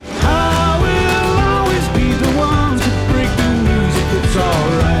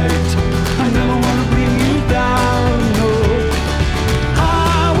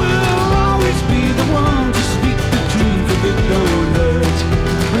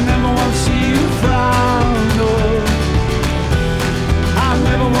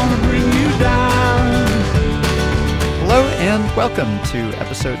welcome to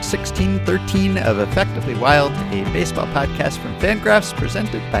episode 1613 of Effectively Wild, a baseball podcast from Fangraphs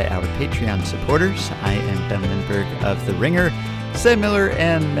presented by our Patreon supporters. I am Ben Lindbergh of The Ringer. Sam Miller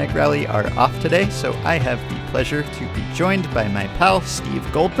and Meg Rowley are off today, so I have the pleasure to be joined by my pal Steve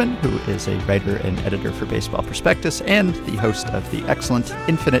Goldman, who is a writer and editor for Baseball Prospectus and the host of the excellent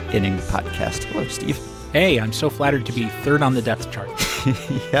Infinite Inning podcast. Hello, Steve. Hey, I'm so flattered to be third on the depth chart.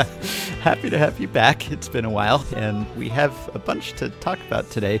 Yeah, happy to have you back. It's been a while, and we have a bunch to talk about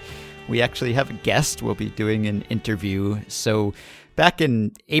today. We actually have a guest. We'll be doing an interview. So back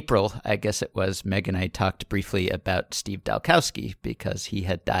in April, I guess it was, Meg and I talked briefly about Steve Dalkowski because he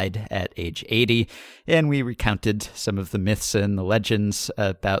had died at age 80, and we recounted some of the myths and the legends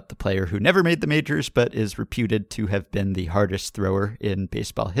about the player who never made the majors but is reputed to have been the hardest thrower in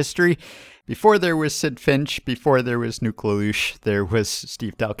baseball history. Before there was Sid Finch, before there was Nuke LaLoosh, there was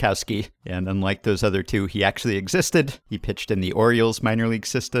Steve Dalkowski. And unlike those other two, he actually existed. He pitched in the Orioles minor league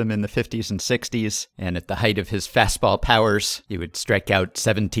system in the 50s and 60s. And at the height of his fastball powers, he would strike out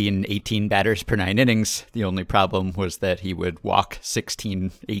 17, 18 batters per 9 innings. The only problem was that he would walk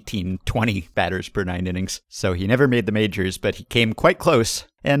 16, 18, 20 batters per 9 innings. So he never made the majors, but he came quite close.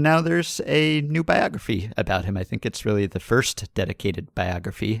 And now there's a new biography about him. I think it's really the first dedicated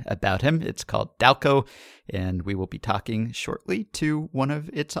biography about him. It's called Dalco, and we will be talking shortly to one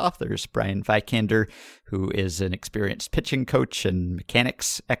of its authors, Brian Vikander, who is an experienced pitching coach and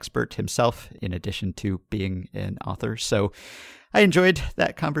mechanics expert himself, in addition to being an author. So I enjoyed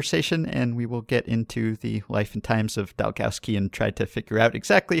that conversation, and we will get into the life and times of Dalkowski and try to figure out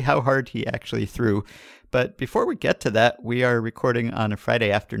exactly how hard he actually threw. But before we get to that, we are recording on a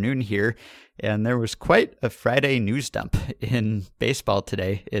Friday afternoon here, and there was quite a Friday news dump in baseball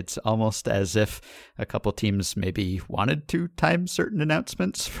today. It's almost as if a couple teams maybe wanted to time certain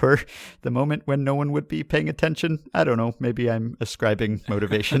announcements for the moment when no one would be paying attention. I don't know, maybe I'm ascribing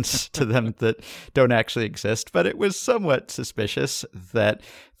motivations to them that don't actually exist, but it was somewhat suspicious that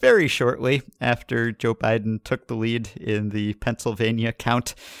very shortly after Joe Biden took the lead in the Pennsylvania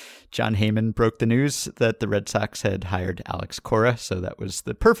count, Jon Heyman broke the news that the Red Sox had hired Alex Cora, so that was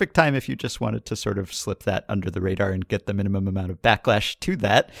the perfect time if you just wanted to sort of slip that under the radar and get the minimum amount of backlash to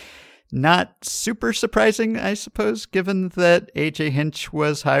that. Not super surprising, I suppose, given that A.J. Hinch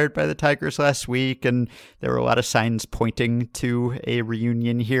was hired by the Tigers last week, and there were a lot of signs pointing to a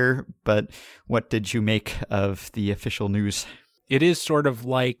reunion here, but what did you make of the official news? It is sort of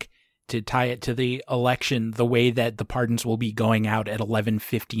like, to tie it to the election, the way that the pardons will be going out at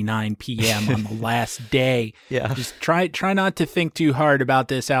 11:59 p.m. on the last day. Yeah. Just try not to think too hard about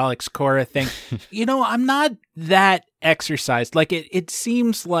this Alex Cora thing. I'm not that exercised. Like, it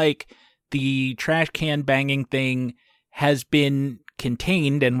seems like the trash can banging thing has been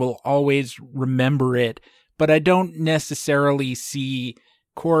contained and we'll always remember it, but I don't necessarily see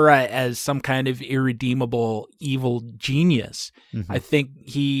Cora as some kind of irredeemable evil genius. Mm-hmm. I think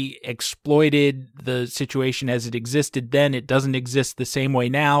he exploited the situation as it existed then. It doesn't exist the same way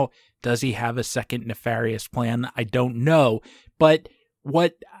now. Does he have a second nefarious plan? I don't know. But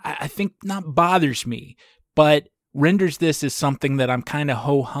what I think not bothers me, but renders this as something that I'm kind of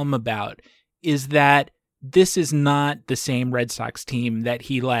ho-hum about, is that this is not the same Red Sox team that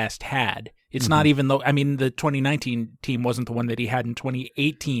he last had. It's not even though, the 2019 team wasn't the one that he had in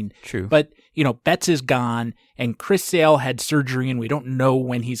 2018. True. But, Betts is gone, and Chris Sale had surgery, and we don't know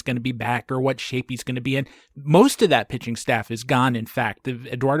when he's going to be back or what shape he's going to be in. Most of that pitching staff is gone, in fact.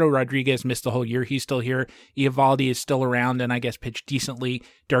 Eduardo Rodriguez missed the whole year. He's still here. Eovaldi is still around and I guess pitched decently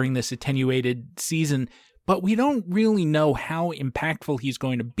during this attenuated season. But we don't really know how impactful he's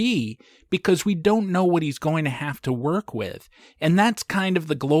going to be because we don't know what he's going to have to work with. And that's kind of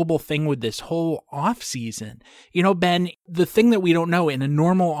the global thing with this whole offseason. Ben, the thing that we don't know in a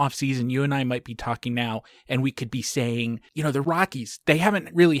normal offseason, you and I might be talking now and we could be saying, the Rockies, they haven't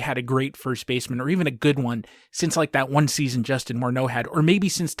really had a great first baseman or even a good one since like that one season Justin Morneau had, or maybe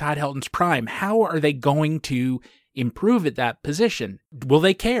since Todd Helton's prime. How are they going to improve at that position? Will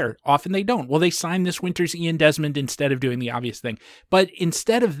they care? Often they don't. Will they sign this winter's Ian Desmond instead of doing the obvious thing? But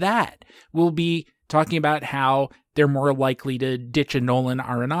instead of that, we'll be talking about how they're more likely to ditch a Nolan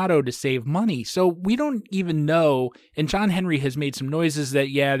Arenado to save money. So we don't even know, and John Henry has made some noises that,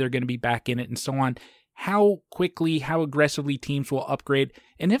 they're going to be back in it and so on, how quickly, how aggressively teams will upgrade,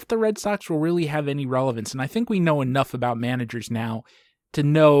 and if the Red Sox will really have any relevance. And I think we know enough about managers now to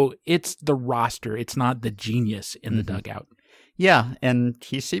know it's the roster. It's not the genius in the dugout. Yeah, and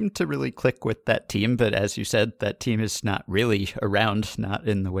he seemed to really click with that team, but as you said, that team is not really around, not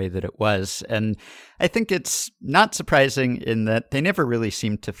in the way that it was. And I think it's not surprising in that they never really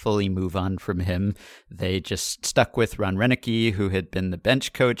seemed to fully move on from him. They just stuck with Ron Renicky, who had been the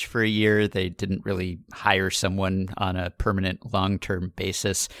bench coach for a year. They didn't really hire someone on a permanent long-term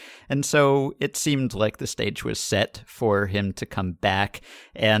basis. And so it seemed like the stage was set for him to come back,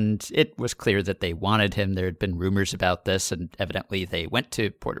 and it was clear that they wanted him. There had been rumors about this, and evidently they went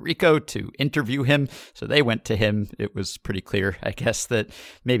to Puerto Rico to interview him, so they went to him. It was pretty clear, I guess, that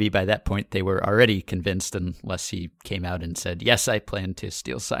maybe by that point they were already convinced, unless he came out and said, yes, I plan to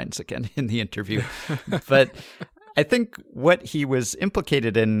steal signs again in the interview. But I think what he was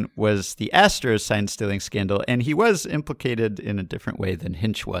implicated in was the Astros sign-stealing scandal, and he was implicated in a different way than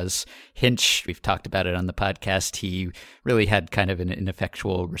Hinch was. Hinch, we've talked about it on the podcast, he really had kind of an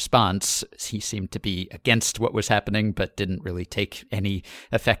ineffectual response. He seemed to be against what was happening, but didn't really take any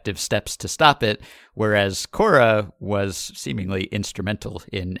effective steps to stop it, whereas Cora was seemingly instrumental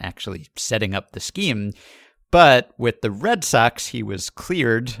in actually setting up the scheme. But with the Red Sox, he was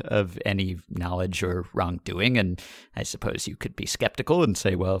cleared of any knowledge or wrongdoing. And I suppose you could be skeptical and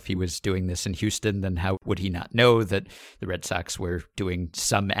say, well, if he was doing this in Houston, then how would he not know that the Red Sox were doing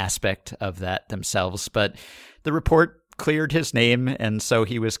some aspect of that themselves? But the report cleared his name, and so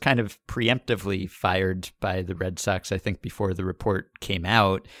he was kind of preemptively fired by the Red Sox, I think, before the report came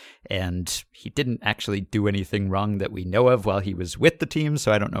out. And he didn't actually do anything wrong that we know of while he was with the team,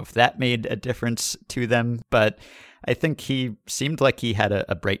 so I don't know if that made a difference to them. But I think he seemed like he had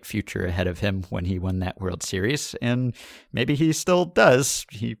a bright future ahead of him when he won that World Series, and maybe he still does.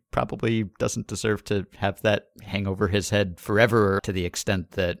 He probably doesn't deserve to have that hang over his head forever to the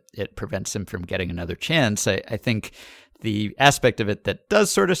extent that it prevents him from getting another chance. I think the aspect of it that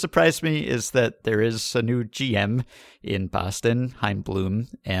does sort of surprise me is that there is a new GM in Boston, Chaim Bloom,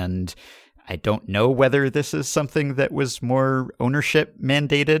 and I don't know whether this is something that was more ownership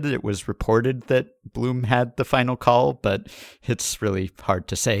mandated. It was reported that Bloom had the final call, but it's really hard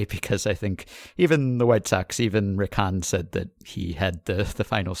to say because I think even the White Sox, even Rick Hahn said that he had the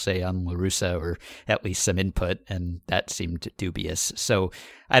final say on La Russa, or at least some input, and that seemed dubious. So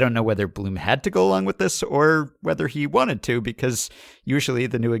I don't know whether Bloom had to go along with this or whether he wanted to, because usually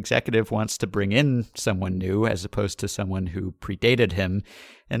the new executive wants to bring in someone new as opposed to someone who predated him.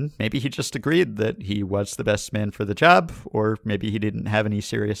 And maybe he just agreed that he was the best man for the job, or maybe he didn't have any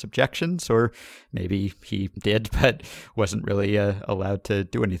serious objections, or maybe he did, but wasn't really allowed to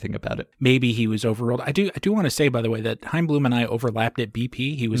do anything about it. Maybe he was overruled. I do want to say, by the way, that Chaim Bloom and I overlapped at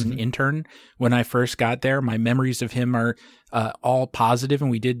BP. He was an intern when I first got there. My memories of him are all positive, and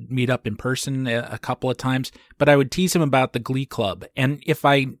we did meet up in person a couple of times, but I would tease him about the Glee Club. And if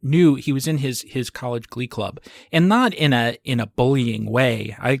I knew he was in his college Glee Club, and not in a bullying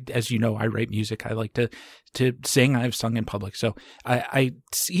way. As you know, I write music. I like to sing. I've sung in public. So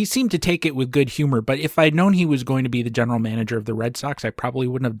he seemed to take it with good humor, but if I'd known he was going to be the general manager of the Red Sox, I probably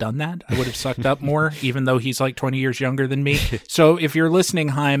wouldn't have done that. I would have sucked up more, even though he's like 20 years younger than me. So if you're listening,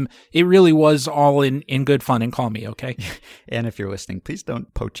 Chaim, it really was all in good fun, and call me, okay? And if you're listening, please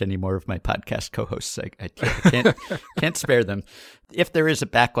don't poach any more of my podcast co-hosts. I can't spare them. If there is a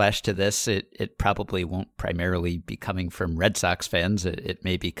backlash to this, it probably won't primarily be coming from Red Sox fans. It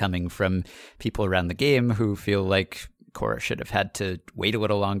may be coming from people around the game who feel like Cora should have had to wait a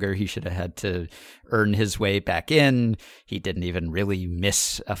little longer. He should have had to earn his way back in. He didn't even really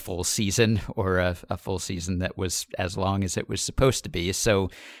miss a full season, or a full season that was as long as it was supposed to be. So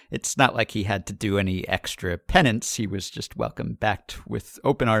it's not like he had to do any extra penance. He was just welcomed back with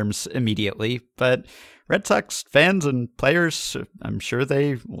open arms immediately. But Red Sox fans and players, I'm sure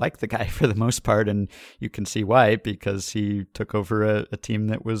they like the guy for the most part, and you can see why, because he took over a team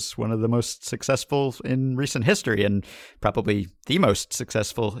that was one of the most successful in recent history, and probably the most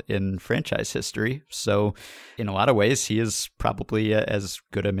successful in franchise history. So in a lot of ways, he is probably as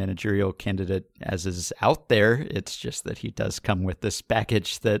good a managerial candidate as is out there. It's just that he does come with this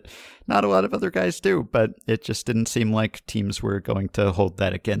baggage that not a lot of other guys do, but it just didn't seem like teams were going to hold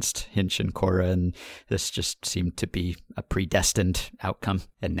that against Hinch and Cora, and this just seemed to be a predestined outcome.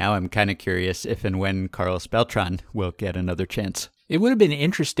 And now I'm kind of curious if and when Carlos Beltran will get another chance. It would have been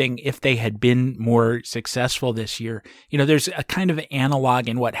interesting if they had been more successful this year. You know, there's a kind of analog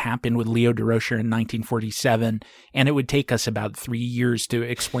in what happened with Leo Durocher in 1947, and it would take us about 3 years to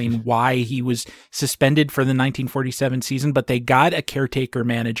explain why he was suspended for the 1947 season, but they got a caretaker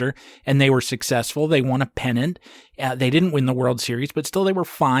manager, and they were successful. They won a pennant. They didn't win the World Series, but still they were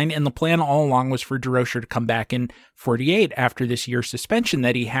fine, and the plan all along was for Durocher to come back in 48 after this year suspension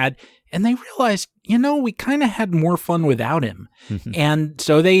that he had. And they realized, we kind of had more fun without him. And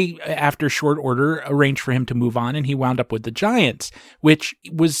so they, after short order, arranged for him to move on, and he wound up with the Giants, which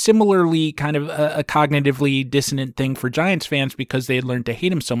was similarly kind of a cognitively dissonant thing for Giants fans because they had learned to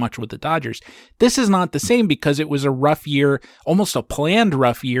hate him so much with the Dodgers. This is not the same because it was a rough year, almost a planned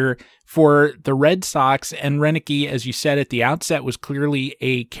rough year for the Red Sox, and Roenicke, as you said at the outset, was clearly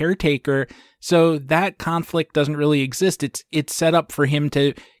a caretaker. So that conflict doesn't really exist. It's set up for him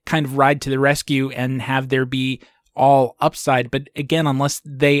to kind of ride to the rescue and have there be all upside. But again, unless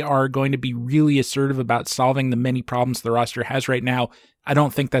they are going to be really assertive about solving the many problems the roster has right now, I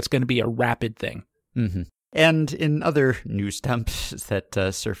don't think that's going to be a rapid thing. Mm-hmm. And in other news dumps that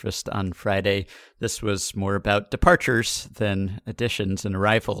surfaced on Friday, this was more about departures than additions and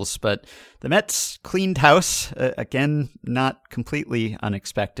arrivals. But the Mets cleaned house, again, not completely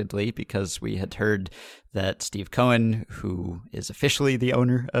unexpectedly, because we had heard that Steve Cohen, who is officially the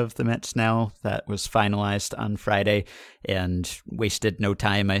owner of the Mets now, that was finalized on Friday, and wasted no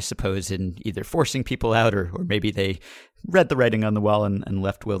time, I suppose, in either forcing people out or maybe they read the writing on the wall and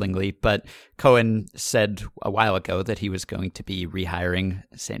left willingly. But Cohen said a while ago that he was going to be rehiring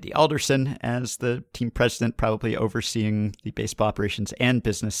Sandy Alderson as the team president, probably overseeing the baseball operations and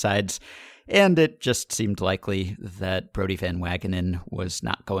business sides. And it just seemed likely that Brodie Van Wagenen was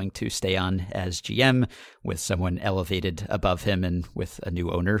not going to stay on as GM with someone elevated above him and with a new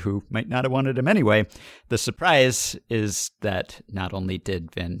owner who might not have wanted him anyway. The surprise is that not only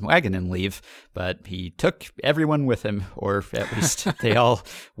did Van Wagenen leave, but he took everyone with him, or at least they all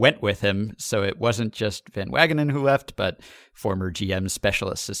went with him. So it wasn't just Van Wagenen who left, but former GM Special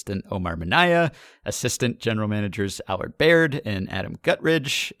Assistant Omar Minaya, Assistant General Managers Allard Baird and Adam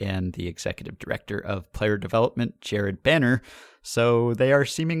Guttridge, and the Executive Director of Player Development, Jared Banner. So they are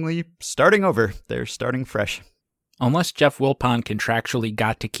seemingly starting over. They're starting fresh. Unless Jeff Wilpon contractually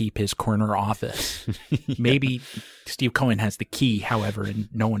got to keep his corner office. Yeah. Maybe Steve Cohen has the key, however, and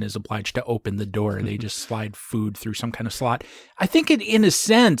no one is obliged to open the door. They just slide food through some kind of slot. I think in a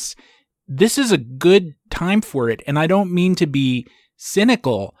sense, this is a good time for it. And I don't mean to be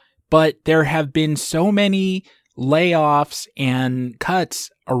cynical, but there have been so many layoffs and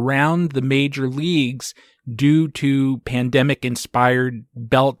cuts around the major leagues due to pandemic-inspired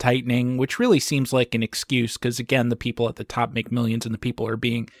belt tightening, which really seems like an excuse because, again, the people at the top make millions and the people who are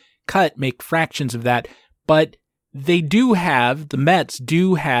being cut make fractions of that. But the Mets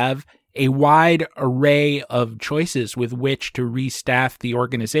do have a wide array of choices with which to restaff the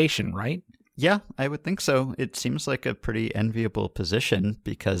organization, right? Yeah, I would think so. It seems like a pretty enviable position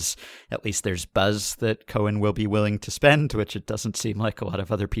because at least there's buzz that Cohen will be willing to spend, which it doesn't seem like a lot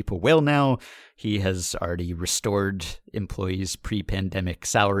of other people will now. He has already restored employees' pre-pandemic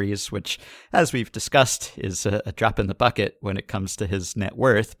salaries, which, as we've discussed, is a drop in the bucket when it comes to his net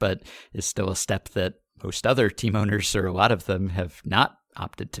worth, but is still a step that most other team owners, or a lot of them, have not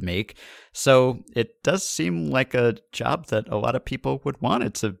opted to make. So it does seem like a job that a lot of people would want.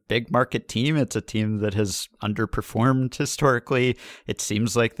 It's a big market team. It's a team that has underperformed historically. It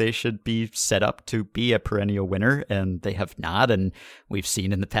seems like they should be set up to be a perennial winner, and they have not. And we've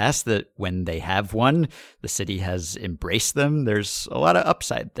seen in the past that when they have won, the city has embraced them. There's a lot of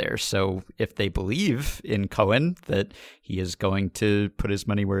upside there. So if they believe in Cohen, that he is going to put his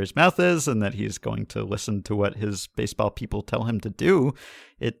money where his mouth is and that he's going to listen to what his baseball people tell him to do,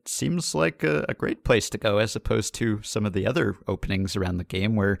 it seems like a great place to go, as opposed to some of the other openings around the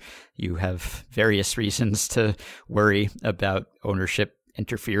game where you have various reasons to worry about ownership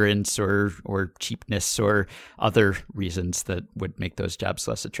interference or cheapness or other reasons that would make those jobs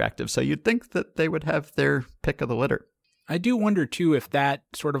less attractive. So you'd think that they would have their pick of the litter. I do wonder, too, if that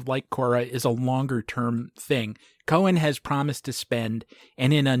sort of, like Cora, is a longer-term thing. Cohen has promised to spend,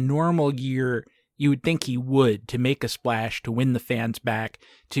 and in a normal year, you would think he would, to make a splash, to win the fans back,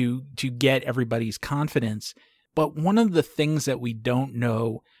 to get everybody's confidence. But one of the things that we don't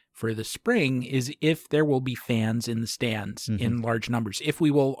know for the spring is if there will be fans in the stands in large numbers, if we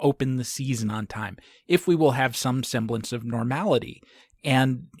will open the season on time, if we will have some semblance of normality.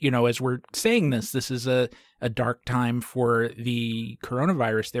 And, as we're saying this is a dark time for the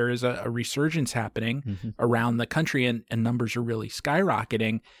coronavirus. There is a resurgence happening around the country, and numbers are really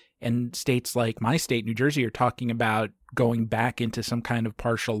skyrocketing. And states like my state, New Jersey, are talking about going back into some kind of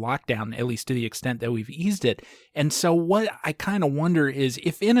partial lockdown, at least to the extent that we've eased it. And so what I kind of wonder is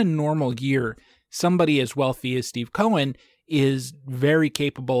if in a normal year, somebody as wealthy as Steve Cohen is very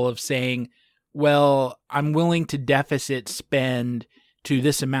capable of saying, well, I'm willing to deficit spend to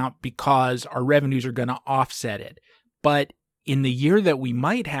this amount because our revenues are going to offset it. But in the year that we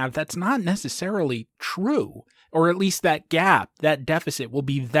might have, that's not necessarily true. or at least that gap, that deficit will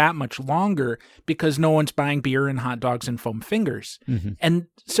be that much longer because no one's buying beer and hot dogs and foam fingers. Mm-hmm. And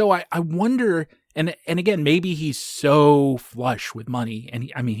so I wonder, and again, maybe he's so flush with money,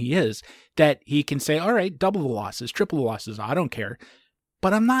 and he is, that he can say, all right, double the losses, triple the losses, I don't care.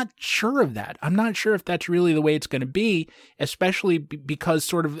 But I'm not sure of that. I'm not sure if that's really the way it's going to be, especially because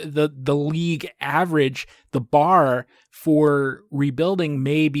sort of the league average, the bar for rebuilding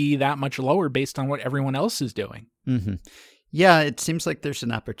may be that much lower based on what everyone else is doing. Mm-hmm. Yeah, it seems like there's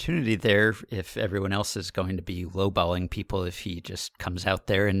an opportunity there if everyone else is going to be lowballing people. If he just comes out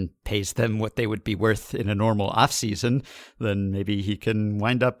there and pays them what they would be worth in a normal offseason, then maybe he can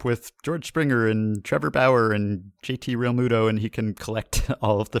wind up with George Springer and Trevor Bauer and JT Realmuto, and he can collect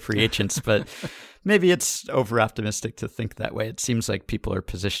all of the free agents. But maybe it's over-optimistic to think that way. It seems like people are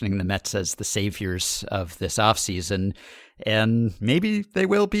positioning the Mets as the saviors of this offseason. And maybe they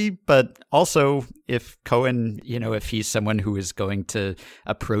will be, but also if Cohen, if he's someone who is going to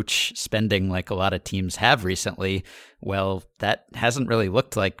approach spending like a lot of teams have recently, well, that hasn't really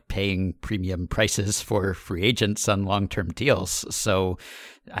looked like paying premium prices for free agents on long-term deals. So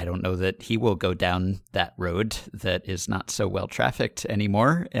I don't know that he will go down that road that is not so well trafficked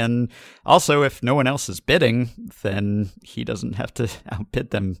anymore. And also, if no one else is bidding, then he doesn't have to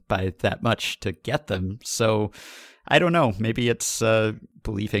outbid them by that much to get them. So I don't know. Maybe it's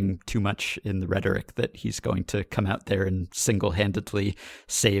believing too much in the rhetoric that he's going to come out there and single-handedly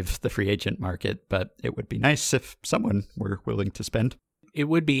save the free agent market. But it would be nice if someone were willing to spend. It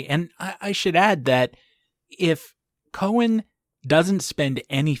would be. And I should add that if Cohen doesn't spend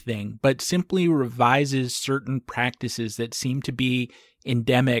anything, but simply revises certain practices that seem to be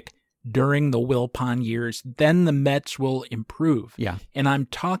endemic during the Wilpon years, then the Mets will improve. Yeah. And I'm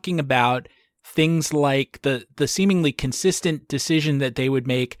talking about things like the seemingly consistent decision that they would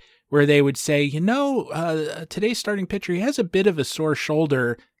make where they would say, today's starting pitcher, he has a bit of a sore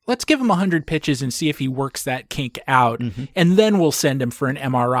shoulder. Let's give him 100 pitches and see if he works that kink out. Mm-hmm. And then we'll send him for an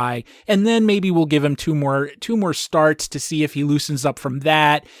MRI. And then maybe we'll give him two more starts to see if he loosens up from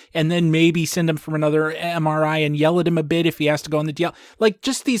that. And then maybe send him for another MRI and yell at him a bit if he has to go on the DL. Like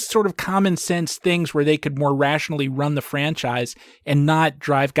just these sort of common sense things where they could more rationally run the franchise and not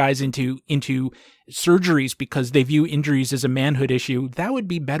drive guys into surgeries because they view injuries as a manhood issue. That would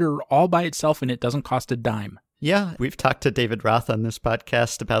be better all by itself, and it doesn't cost a dime. Yeah, we've talked to David Roth on this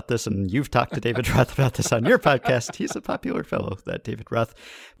podcast about this, and you've talked to David Roth about this on your podcast. He's a popular fellow, that David Roth.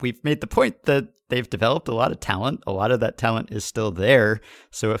 We've made the point that they've developed a lot of talent. A lot of that talent is still there.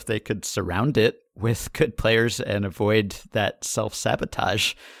 So if they could surround it with good players and avoid that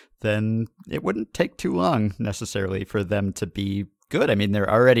self-sabotage, then it wouldn't take too long necessarily for them to be good. I mean, they're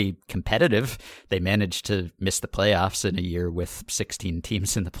already competitive. They managed to miss the playoffs in a year with 16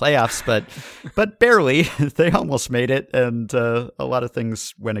 teams in the playoffs, but barely. They almost made it, and a lot of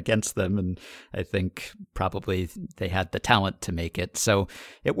things went against them, and I think probably they had the talent to make it. So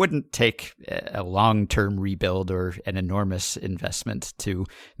it wouldn't take a long-term rebuild or an enormous investment to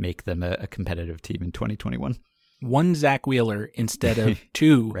make them a competitive team in 2021. One Zach Wheeler instead of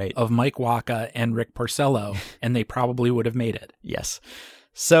two right. of Mike Wacha and Rick Porcello, and they probably would have made it. Yes.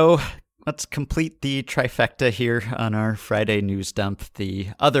 So let's complete the trifecta here on our Friday news dump. The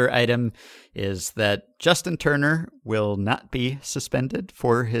other item is that Justin Turner will not be suspended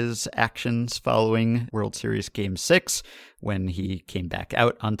for his actions following World Series Game 6 when he came back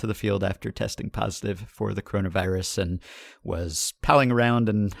out onto the field after testing positive for the coronavirus and was palling around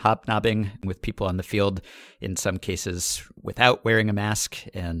and hobnobbing with people on the field, in some cases without wearing a mask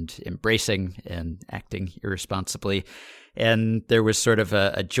and embracing and acting irresponsibly. And there was sort of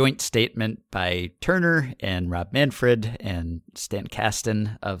a joint statement by Turner and Rob Manfred and Stan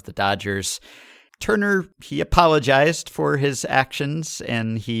Kasten of the Dodgers. Turner, he apologized for his actions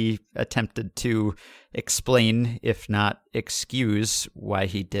and he attempted to explain, if not excuse, why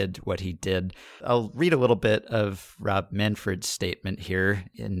he did what he did. I'll read a little bit of Rob Manfred's statement here,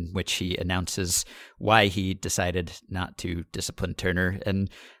 in which he announces why he decided not to discipline Turner. And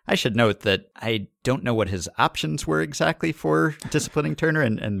I should note that I don't know what his options were exactly for disciplining Turner,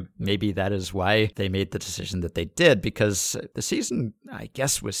 and maybe that is why they made the decision that they did, because the season, I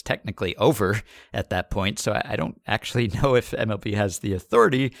guess, was technically over at that point. So I don't actually know if MLB has the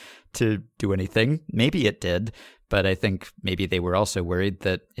authority to do anything. Maybe it did, but I think maybe they were also worried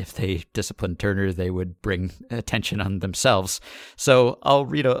that if they disciplined Turner, they would bring attention on themselves. So I'll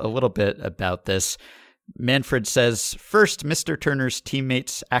read a little bit about this. Manfred says, first, Mr. Turner's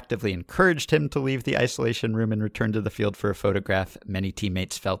teammates actively encouraged him to leave the isolation room and return to the field for a photograph. Many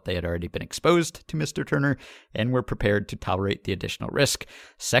teammates felt they had already been exposed to Mr. Turner and were prepared to tolerate the additional risk.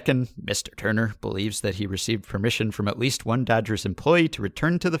 Second, Mr. Turner believes that he received permission from at least one Dodgers employee to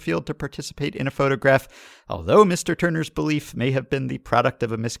return to the field to participate in a photograph. Although Mr. Turner's belief may have been the product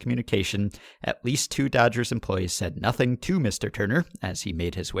of a miscommunication, at least 2 Dodgers employees said nothing to Mr. Turner as he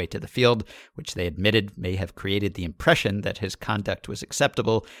made his way to the field, which they admitted may have created the impression that his conduct was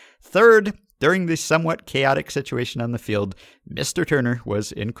acceptable. Third, during the somewhat chaotic situation on the field, Mr. Turner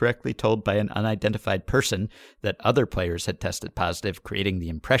was incorrectly told by an unidentified person that other players had tested positive, creating the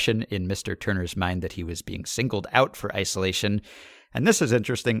impression in Mr. Turner's mind that he was being singled out for isolation. And this is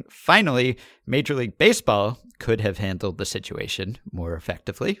interesting. Finally, Major League Baseball could have handled the situation more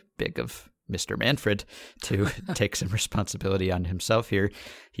effectively. Big of Mr. Manfred to take some responsibility on himself here.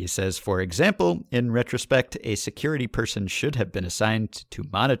 He says, for example, in retrospect, a security person should have been assigned to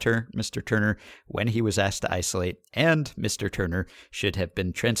monitor Mr. Turner when he was asked to isolate, and Mr. Turner should have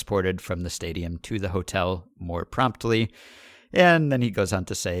been transported from the stadium to the hotel more promptly. And then he goes on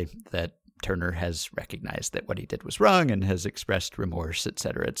to say that Turner has recognized that what he did was wrong and has expressed remorse,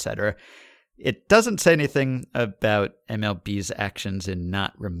 etc., etc. It doesn't say anything about MLB's actions in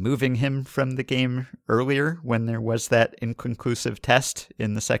not removing him from the game earlier when there was that inconclusive test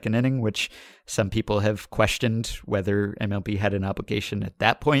in the second inning, which some people have questioned whether MLB had an obligation at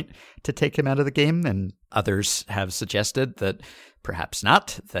that point to take him out of the game, and others have suggested that perhaps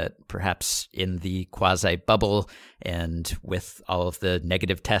not, that perhaps in the quasi-bubble and with all of the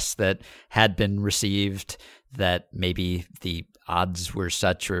negative tests that had been received, that maybe the odds were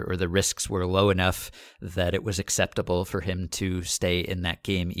such or the risks were low enough that it was acceptable for him to stay in that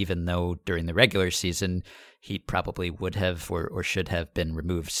game, even though during the regular season he probably would have or should have been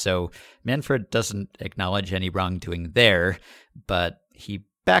removed. So Manfred doesn't acknowledge any wrongdoing there, but he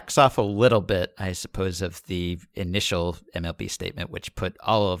backs off a little bit, I suppose, of the initial MLB statement, which put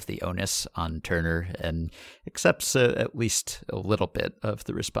all of the onus on Turner and accepts at least a little bit of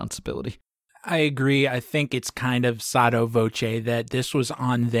the responsibility. I agree. I think it's kind of sotto voce that this was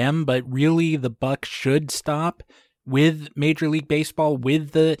on them, but really the buck should stop with Major League Baseball,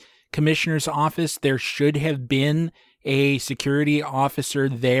 with the commissioner's office. There should have been a security officer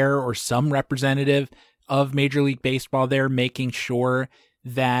there or some representative of Major League Baseball there making sure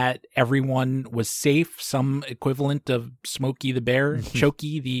that everyone was safe, some equivalent of Smokey the Bear,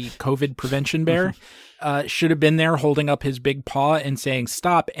 Chokey, the COVID prevention bear, should have been there holding up his big paw and saying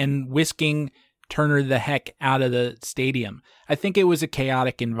stop and whisking Turner the heck out of the stadium. I think it was a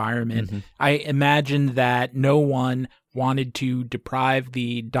chaotic environment. I imagine that no one wanted to deprive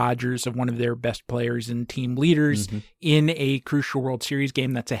the Dodgers of one of their best players and team leaders in a crucial World Series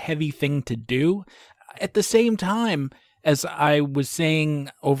game. That's a heavy thing to do. At the same time, as I was saying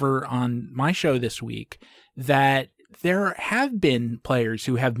over on my show this week, that there have been players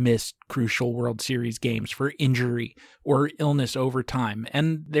who have missed crucial World Series games for injury or illness over time,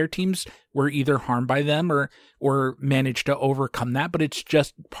 and their teams were either harmed by them or managed to overcome that, but it's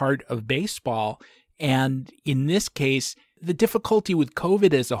just part of baseball. And in this case, the difficulty with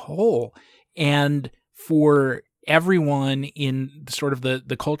COVID as a whole, and for everyone in sort of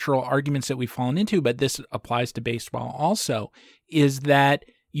the cultural arguments that we've fallen into, but this applies to baseball also, is that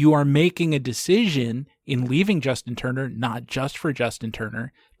you are making a decision in leaving Justin Turner, not just for Justin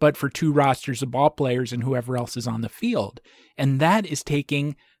Turner, but for 2 rosters of ball players and whoever else is on the field. And that is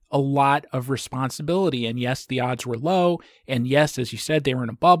taking a lot of responsibility. And yes, the odds were low. And yes, as you said, they were in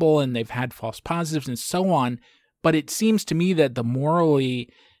a bubble and they've had false positives and so on. But it seems to me that the morally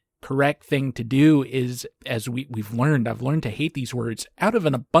correct thing to do is, as I've learned to hate these words, out of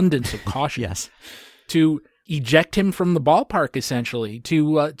an abundance of caution. Yes. To eject him from the ballpark, essentially,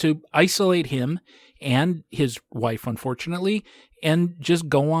 to isolate him and his wife, unfortunately, and just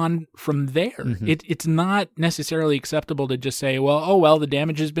go on from there. It's not necessarily acceptable to just say, well, the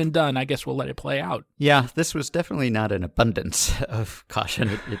damage has been done. I guess we'll let it play out. Yeah, this was definitely not an abundance of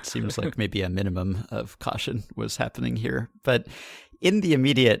caution. It seems like maybe a minimum of caution was happening here. But in the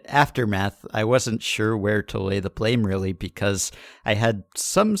immediate aftermath, I wasn't sure where to lay the blame, really, because I had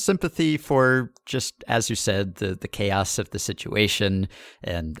some sympathy for just, as you said, the chaos of the situation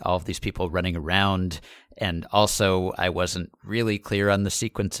and all of these people running around. And also, I wasn't really clear on the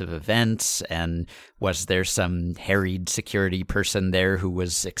sequence of events. And was there some harried security person there who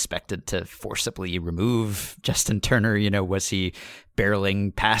was expected to forcibly remove Justin Turner? Was he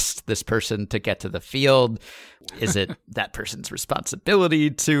barreling past this person to get to the field? Is it that person's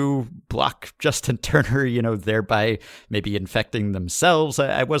responsibility to block Justin Turner, thereby maybe infecting themselves?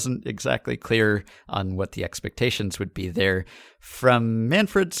 I wasn't exactly clear on what the expectations would be there. From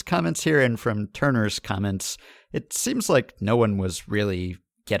Manfred's comments here and from Turner's comments, it seems like no one was really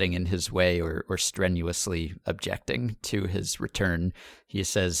getting in his way or strenuously objecting to his return. He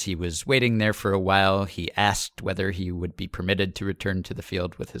says he was waiting there for a while. He asked whether he would be permitted to return to the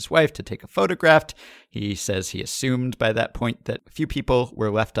field with his wife to take a photograph. He says he assumed by that point that a few people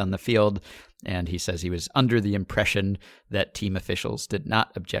were left on the field, and he says he was under the impression that team officials did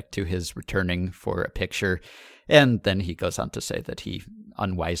not object to his returning for a picture. And then he goes on to say that he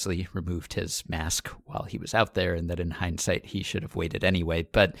unwisely removed his mask while he was out there and that in hindsight he should have waited anyway.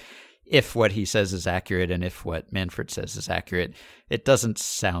 But if what he says is accurate and if what Manfred says is accurate, it doesn't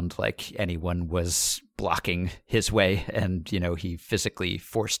sound like anyone was blocking his way and, he physically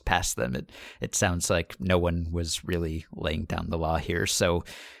forced past them. It sounds like no one was really laying down the law here. So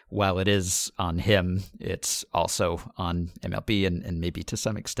while it is on him, it's also on MLB and maybe to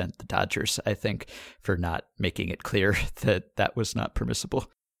some extent the Dodgers, I think, for not making it clear that that was not permissible.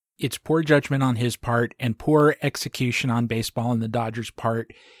 It's poor judgment on his part and poor execution on baseball on the Dodgers'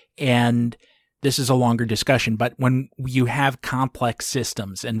 part. And this is a longer discussion, but when you have complex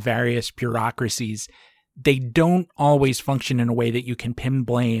systems and various bureaucracies, they don't always function in a way that you can pin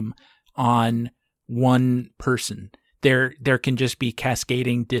blame on one person. There can just be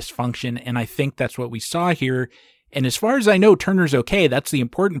cascading dysfunction, and I think that's what we saw here. And as far as I know, Turner's okay. That's the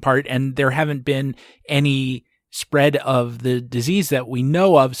important part, and there haven't been any spread of the disease that we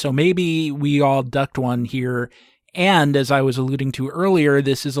know of, so maybe we all ducked one here. And as I was alluding to earlier,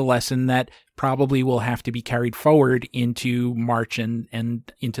 this is a lesson that probably will have to be carried forward into March and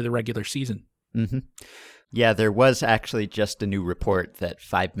into the regular season. Mm-hmm. Yeah, there was actually just a new report that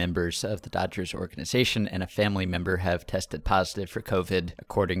 5 members of the Dodgers organization and a family member have tested positive for COVID,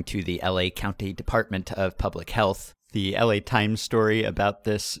 according to the LA County Department of Public Health. The LA Times story about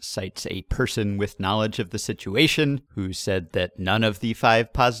this cites a person with knowledge of the situation who said that none of the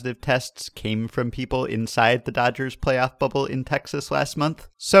 5 positive tests came from people inside the Dodgers playoff bubble in Texas last month.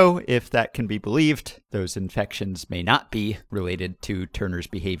 So if that can be believed, those infections may not be related to Turner's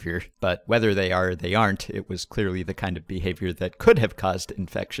behavior, but whether they are or they aren't, it was clearly the kind of behavior that could have caused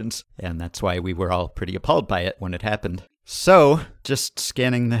infections, and that's why we were all pretty appalled by it when it happened. So, just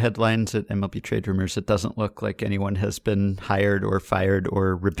scanning the headlines at MLB Trade Rumors, it doesn't look like anyone has been hired or fired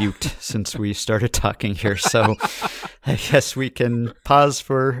or rebuked since we started talking here. So, I guess we can pause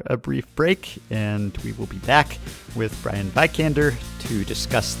for a brief break, and we will be back with Brian Vikander to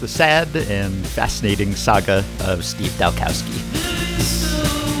discuss the sad and fascinating saga of Steve Dalkowski.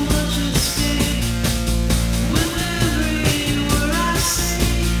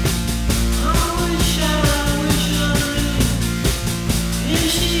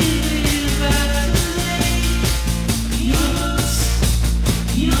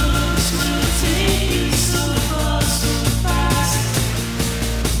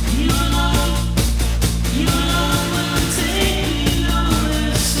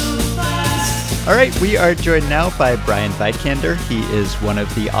 All right, we are joined now by Brian Vikander. He is one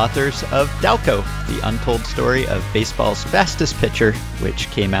of the authors of Dalco, the untold story of baseball's fastest pitcher, which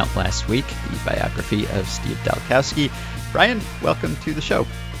came out last week, the biography of Steve Dalkowski. Brian, welcome to the show.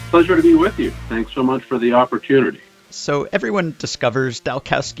 Pleasure to be with you. Thanks so much for the opportunity. So everyone discovers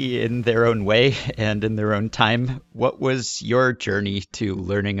Dalkowski in their own way and in their own time. What was your journey to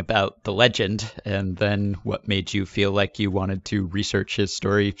learning about the legend, and then what made you feel like you wanted to research his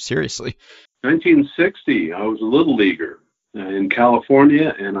story seriously? 1960, I was a little leaguer in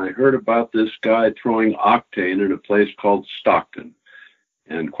California, and I heard about this guy throwing octane in a place called Stockton.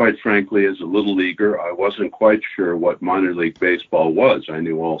 And quite frankly, as a little leaguer, I wasn't quite sure what minor league baseball was. I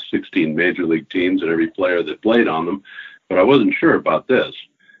knew all 16 major league teams and every player that played on them, but I wasn't sure about this.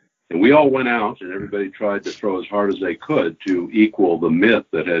 And we all went out, and everybody tried to throw as hard as they could to equal the myth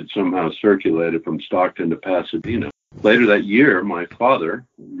that had somehow circulated from Stockton to Pasadena. Later that year, my father,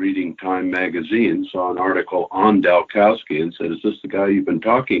 reading Time magazine, saw an article on Dalkowski and said, "Is this the guy you've been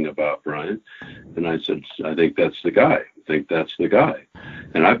talking about, Brian?" And I said, "I think that's the guy. I think that's the guy."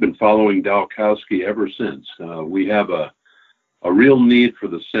 And I've been following Dalkowski ever since. We have a real need for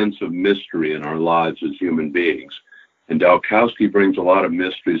the sense of mystery in our lives as human beings. And Dalkowski brings a lot of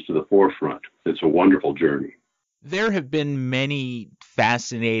mysteries to the forefront. It's a wonderful journey. There have been many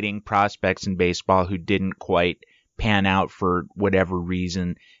fascinating prospects in baseball who didn't quite pan out for whatever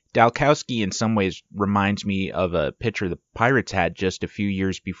reason. Dalkowski in some ways reminds me of a pitcher the Pirates had just a few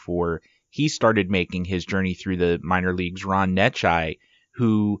years before he started making his journey through the minor leagues, Ron Netchai,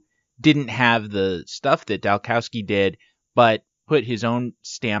 who didn't have the stuff that Dalkowski did, but put his own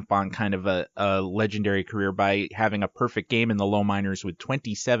stamp on kind of a legendary career by having a perfect game in the low minors with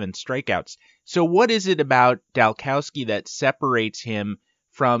 27 strikeouts. So what is it about Dalkowski that separates him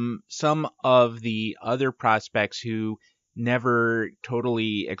from some of the other prospects who never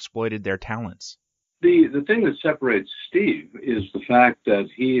totally exploited their talents? The thing that separates Steve is the fact that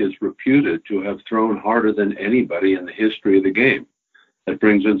he is reputed to have thrown harder than anybody in the history of the game. That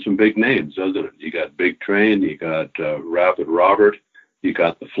brings in some big names, doesn't it? You got Big Train, you got Rapid Robert, you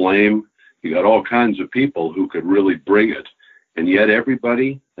got the Flame, you got all kinds of people who could really bring it. And yet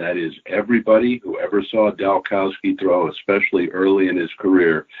everybody, that is everybody who ever saw Dalkowski throw, especially early in his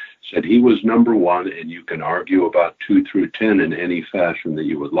career, said he was number one, and you can argue about 2 through 10 in any fashion that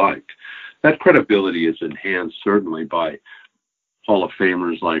you would like. That credibility is enhanced certainly by Hall of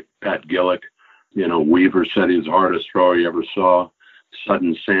Famers like Pat Gillick. You know, Weaver said he's the hardest thrower he ever saw.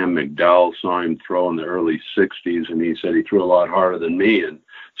 Sudden Sam McDowell saw him throw in the early 60s, and he said he threw a lot harder than me. And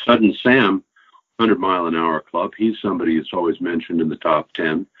Sudden Sam, 100-mile-an-hour club, he's somebody that's always mentioned in the top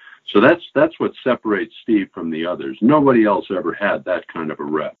 10. So that's what separates Steve from the others. Nobody else ever had that kind of a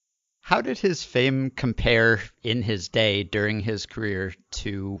rep. How did his fame compare in his day during his career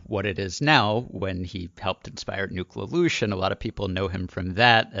to what it is now when he helped inspire Nuke LaLoosh? And a lot of people know him from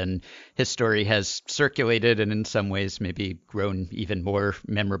that. And his story has circulated and in some ways maybe grown even more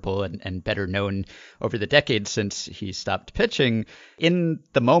memorable and better known over the decades since he stopped pitching. In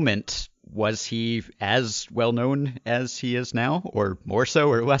the moment, was he as well known as he is now, or more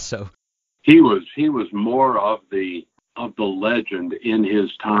so or less so? He was more of the legend in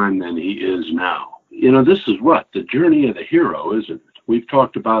his time than he is now. You know, this is what the journey of the hero, isn't it? We've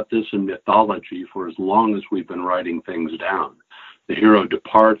talked about this in mythology for as long as we've been writing things down. The hero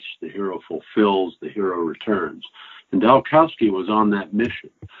departs, the hero fulfills, the hero returns. And Dalkowski was on that mission.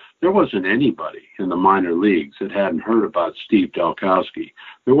 There wasn't anybody in the minor leagues that hadn't heard about Steve Dalkowski.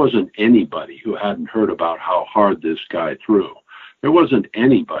 There wasn't anybody who hadn't heard about how hard this guy threw. There wasn't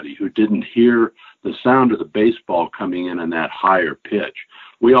anybody who didn't hear the sound of the baseball coming in that higher pitch.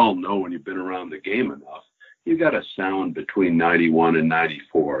 We all know when you've been around the game enough, you got a sound between 91 and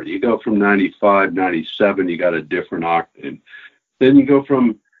 94. You go from 95, 97, you got a different octave. Then you go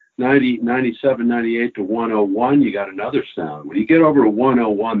from 90, 97, 98 to 101, you got another sound. When you get over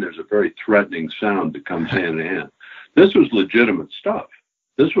 101, there's a very threatening sound that comes hand in hand. This was legitimate stuff.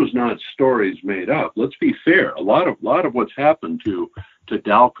 This was not stories made up. Let's be fair. A lot of what's happened to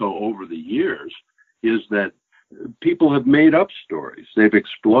Dalco over the years is that people have made up stories. They've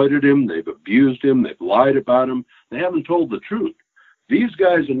exploited him. They've abused him. They've lied about him. They haven't told the truth. These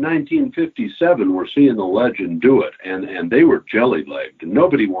guys in 1957 were seeing the legend do it, and they were jelly-legged, and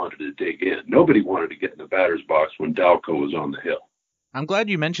nobody wanted to dig in. Nobody wanted to get in the batter's box when Dalco was on the hill. I'm glad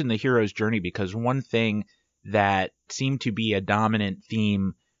you mentioned the hero's journey, because one thing that seemed to be a dominant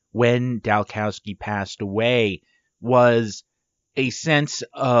theme when Dalkowski passed away was a sense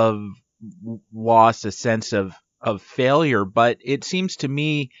of loss, a sense of failure. But it seems to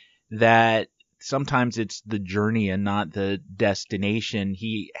me that sometimes it's the journey and not the destination.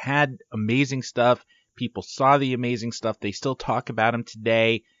 He had amazing stuff. People saw the amazing stuff. They still talk about him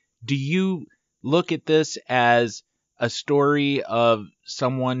today. Do you look at this as a story of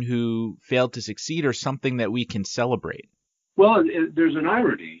someone who failed to succeed, or something that we can celebrate? Well, there's an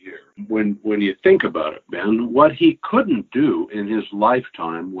irony here when you think about it, Ben. What he couldn't do in his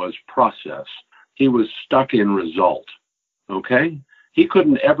lifetime was process. He was stuck in result, okay? He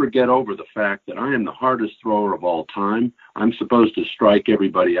couldn't ever get over the fact that I am the hardest thrower of all time. I'm supposed to strike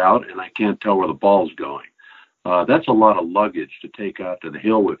everybody out, and I can't tell where the ball's going. That's a lot of luggage to take out to the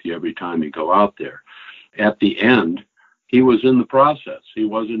hill with you every time you go out there. At the end, he was in the process. He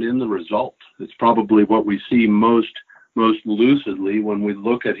wasn't in the result. It's probably what we see most lucidly when we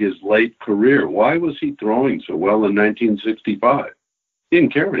look at his late career. Why was he throwing so well in 1965? He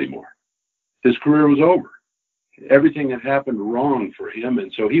didn't care anymore. His career was over. Everything had happened wrong for him,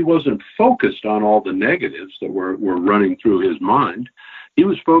 and so he wasn't focused on all the negatives that were running through his mind. He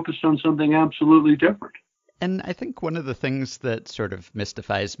was focused on something absolutely different. And I think one of the things that sort of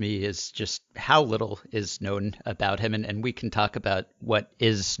mystifies me is just how little is known about him. And we can talk about what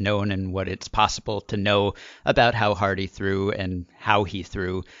is known and what it's possible to know about how hard he threw and how he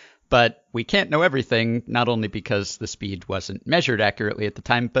threw. But we can't know everything, not only because the speed wasn't measured accurately at the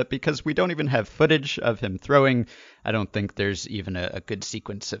time, but because we don't even have footage of him throwing. I don't think there's even a good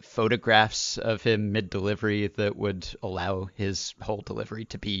sequence of photographs of him mid-delivery that would allow his whole delivery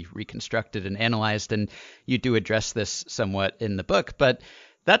to be reconstructed and analyzed. And you do address this somewhat in the book, but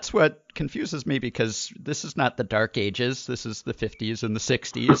that's what confuses me, because this is not the Dark Ages. This is the 50s and the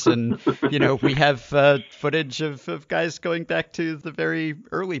 60s. And, we have footage of guys going back to the very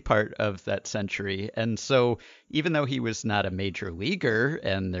early part of that century. And so even though he was not a major leaguer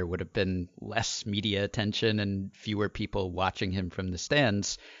and there would have been less media attention and fewer people watching him from the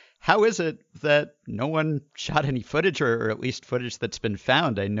stands, how is it that no one shot any footage, or at least footage that's been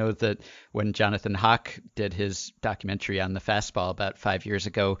found? I know that when Jonathan Hawk did his documentary on the fastball about 5 years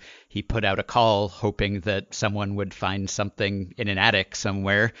ago, he put out a call hoping that someone would find something in an attic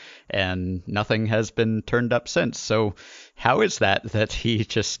somewhere, and nothing has been turned up since. So how is that he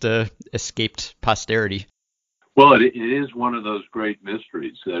just escaped posterity? Well, it is one of those great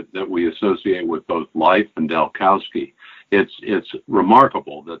mysteries that we associate with both life and Dalkowski. It's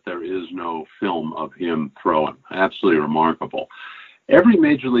remarkable that there is no film of him throwing. Absolutely remarkable. Every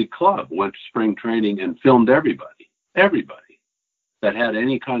major league club went to spring training and filmed everybody that had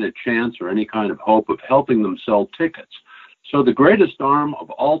any kind of chance or any kind of hope of helping them sell tickets. So the greatest arm of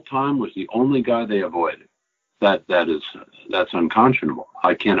all time was the only guy they avoided. That's unconscionable.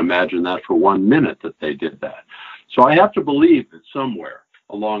 I can't imagine that for 1 minute that they did that. So I have to believe that somewhere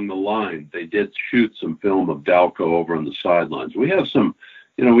along the line they did shoot some film of Dalco over on the sidelines. We have some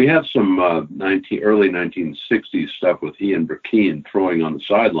early 1960s stuff with he and Burkeen throwing on the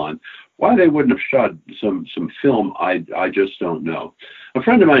sideline. Why they wouldn't have shot some film, I just don't know. A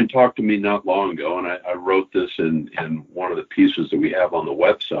friend of mine talked to me not long ago, and I wrote this in one of the pieces that we have on the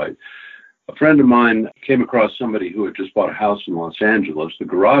website. A friend of mine came across somebody who had just bought a house in Los Angeles. The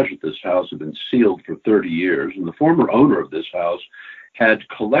garage at this house had been sealed for 30 years, and the former owner of this house had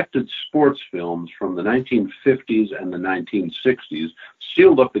collected sports films from the 1950s and the 1960s,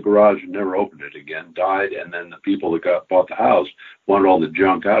 sealed up the garage and never opened it again, died, and then the people that bought the house wanted all the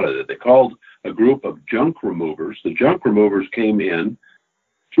junk out of it. They called a group of junk removers. The junk removers came in,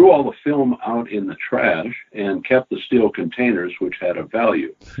 threw all the film out in the trash, and kept the steel containers, which had a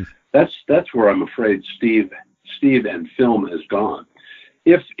value. That's where I'm afraid Steve and film has gone.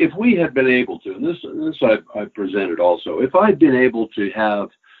 If we had been able to, and this I presented also, if I'd been able to have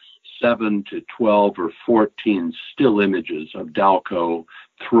 7 to 12 or 14 still images of Dalco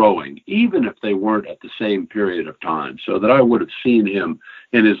throwing, even if they weren't at the same period of time, so that I would have seen him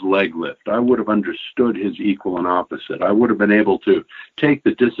in his leg lift, I would have understood his equal and opposite, I would have been able to take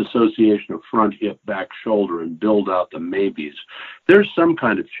the disassociation of front hip, back shoulder, and build out the maybes. There's some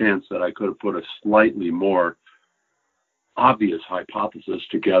kind of chance that I could have put a slightly more obvious hypothesis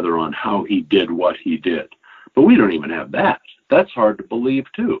together on how he did what he did. But we don't even have that. That's hard to believe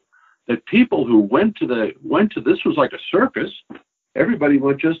too. That people who went to this was like a circus. Everybody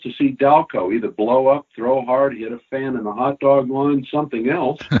went just to see Dalco either blow up, throw hard, hit a fan in the hot dog line, something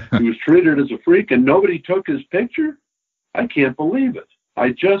else. He was treated as a freak, and nobody took his picture. I can't believe it.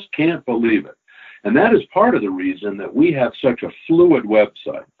 I just can't believe it. And that is part of the reason that we have such a fluid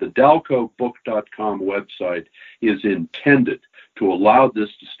website. The DalcoBook.com website is intended to allow this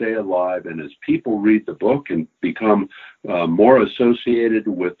to stay alive. And as people read the book and become more associated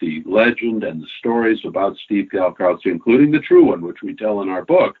with the legend and the stories about Steve Dalkowski, including the true one, which we tell in our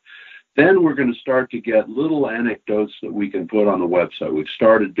book, then we're going to start to get little anecdotes that we can put on the website. We've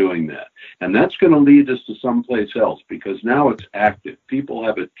started doing that. And that's going to lead us to someplace else, because now it's active. People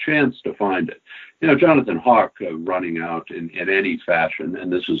have a chance to find it. Jonathan Hawk running out in any fashion,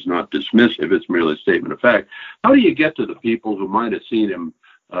 and this is not dismissive, it's merely a statement of fact. How do you get to the people who might have seen him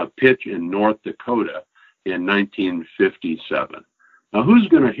pitch in North Dakota in 1957? Now, who's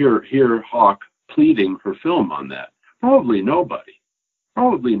going to hear Hawk pleading for film on that? Probably nobody.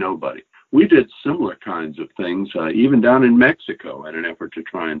 We did similar kinds of things, even down in Mexico, in an effort to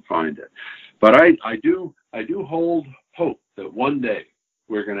try and find it. But I do hold hope that one day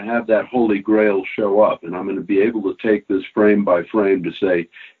we're going to have that Holy Grail show up, and I'm going to be able to take this frame by frame to say,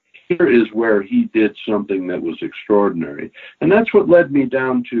 here is where he did something that was extraordinary. And that's what led me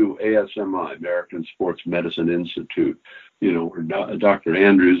down to ASMI, American Sports Medicine Institute, where Dr.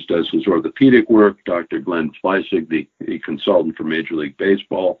 Andrews does his orthopedic work, Dr. Glenn Fleissig, the consultant for Major League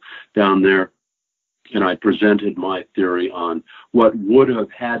Baseball down there. And I presented my theory on what would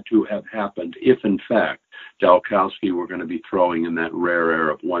have had to have happened if, in fact, Dalkowski were going to be throwing in that rare air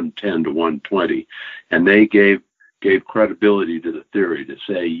of 110 to 120. And they gave credibility to the theory to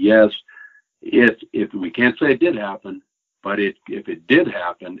say, yes, if we can't say it did happen, But if it did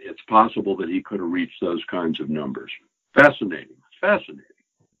happen, it's possible that he could have reached those kinds of numbers. Fascinating.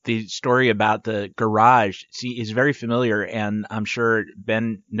 The story about the garage is very familiar, and I'm sure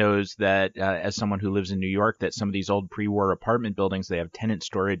Ben knows that as someone who lives in New York, that some of these old pre-war apartment buildings, they have tenant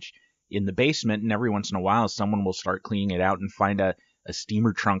storage in the basement, and every once in a while someone will start cleaning it out and find a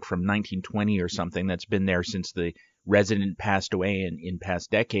steamer trunk from 1920 or something that's been there since the resident passed away in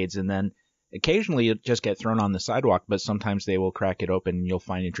past decades, and then occasionally it'll just get thrown on the sidewalk, but sometimes they will crack it open and you'll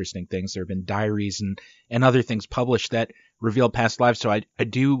find interesting things. There have been diaries and other things published that reveal past lives, so I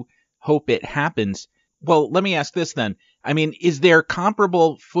do hope it happens. Well, let me ask this then. I mean, is there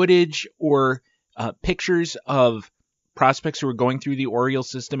comparable footage or pictures of prospects who are going through the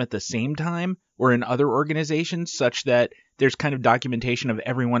Orioles system at the same time or in other organizations such that there's kind of documentation of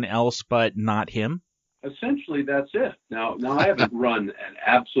everyone else but not him? Essentially, that's it. Now I haven't run an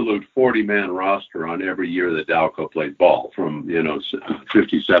absolute 40-man roster on every year that Dalco played ball from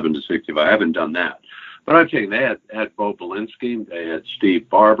 57 to 65. I haven't done that, but I'm saying they had Bo Belinsky, they had Steve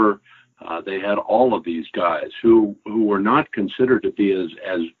Barber, they had all of these guys who were not considered to be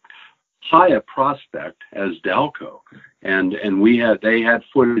as high a prospect as Dalco, and they had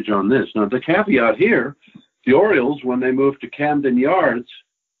footage on this. Now the caveat here, the Orioles, when they moved to Camden Yards,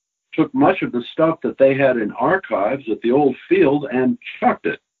 took much of the stuff that they had in archives at the old field and chucked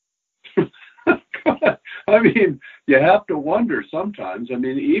it. I mean, you have to wonder sometimes. I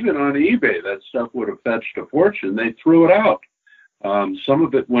mean, even on eBay, that stuff would have fetched a fortune. They threw it out. Some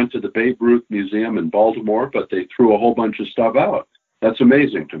of it went to the Babe Ruth Museum in Baltimore, but they threw a whole bunch of stuff out. That's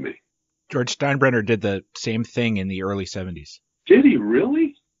amazing to me. George Steinbrenner did the same thing in the early 70s. Did he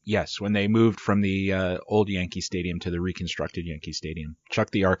really? Yes, when they moved from the old Yankee Stadium to the reconstructed Yankee Stadium.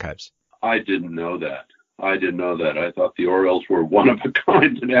 Chuck the archives. I didn't know that. I thought the Orioles were one of a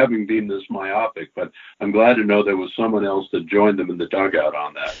kind in having been this myopic, but I'm glad to know there was someone else that joined them in the dugout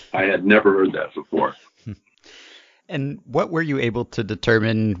on that. I had never heard that before. And what were you able to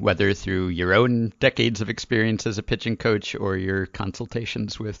determine, whether through your own decades of experience as a pitching coach or your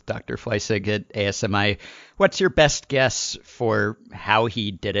consultations with Dr. Fleissig at ASMI? What's your best guess for how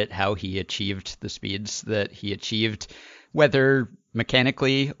he did it, how he achieved the speeds that he achieved, whether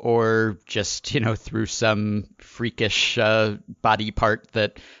mechanically or just, through some freakish body part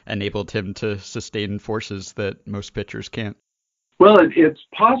that enabled him to sustain forces that most pitchers can't? Well, it's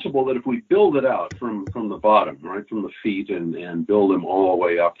possible that if we build it out from the bottom, right, from the feet, and build him all the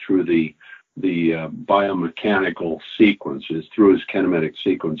way up through the biomechanical sequences, through his kinematic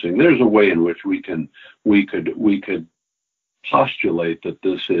sequencing, there's a way in which we could postulate that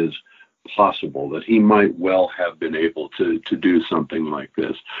this is possible, that he might well have been able to do something like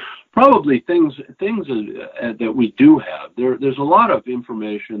this. Probably things that we do have. There's a lot of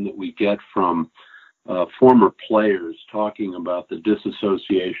information that we get from former players talking about the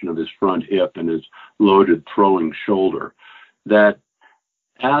disassociation of his front hip and his loaded throwing shoulder that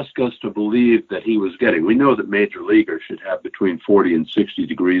ask us to believe that he was getting. We know that major leaguers should have between 40 and 60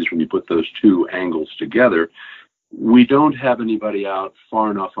 degrees when you put those two angles together. We don't have anybody out far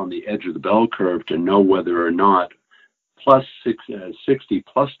enough on the edge of the bell curve to know whether or not 60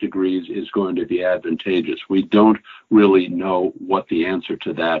 plus degrees is going to be advantageous. We don't really know what the answer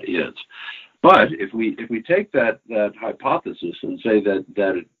to that is. But if we take that hypothesis and say that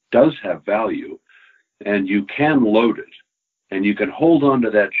it does have value, and you can load it, and you can hold on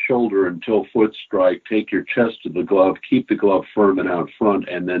to that shoulder until foot strike, take your chest to the glove, keep the glove firm and out front,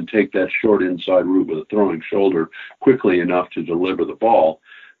 and then take that short inside route with a throwing shoulder quickly enough to deliver the ball,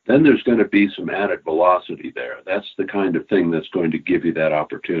 then there's going to be some added velocity there. That's the kind of thing that's going to give you that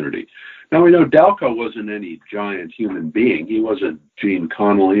opportunity. Now, we know Dalco wasn't any giant human being. He wasn't Gene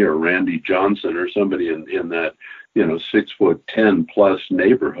Connolly or Randy Johnson or somebody in that, 6'10" plus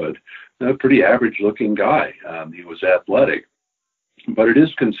neighborhood. A pretty average looking guy. He was athletic, but it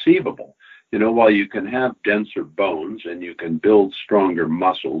is conceivable. While you can have denser bones and you can build stronger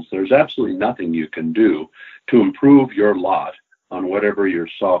muscles, there's absolutely nothing you can do to improve your lot on whatever your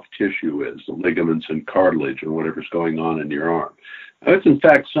soft tissue is, the ligaments and cartilage and whatever's going on in your arm. If in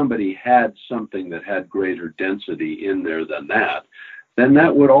fact somebody had something that had greater density in there than that, then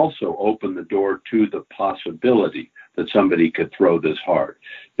that would also open the door to the possibility that somebody could throw this hard.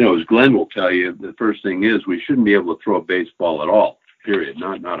 As Glenn will tell you, the first thing is we shouldn't be able to throw a baseball at all, period,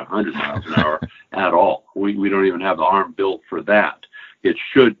 not 100 miles an hour at all. We don't even have the arm built for that. It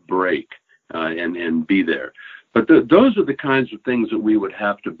should break and be there. But those are the kinds of things that we would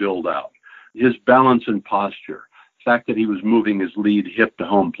have to build out. His balance and posture, the fact that he was moving his lead hip to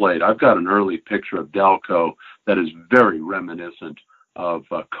home plate. I've got an early picture of Dalco that is very reminiscent of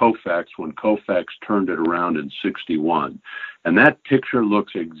Koufax when Koufax turned it around in 61. And that picture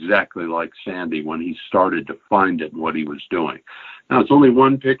looks exactly like Sandy when he started to find it and what he was doing. Now, it's only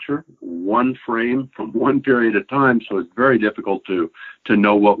one picture, one frame from one period of time, so it's very difficult to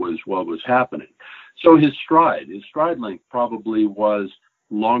know what was happening. So his stride length probably was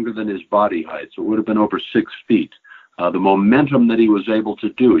longer than his body height, so it would have been over 6 feet. The momentum that he was able to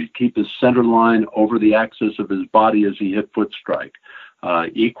do, he'd keep his center line over the axis of his body as he hit foot strike,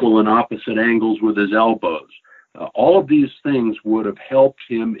 equal and opposite angles with his elbows. All of these things would have helped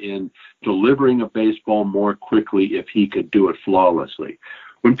him in delivering a baseball more quickly if he could do it flawlessly.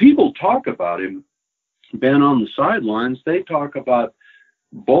 When people talk about him, Ben, on the sidelines, they talk about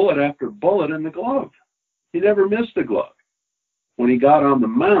bullet after bullet in the glove. He never missed a glove. When he got on the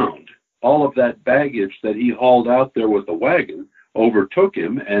mound, all of that baggage that he hauled out there with the wagon overtook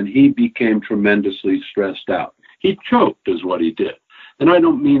him, and he became tremendously stressed out. He choked is what he did. And I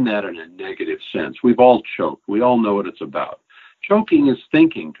don't mean that in a negative sense. We've all choked. We all know what it's about. Choking is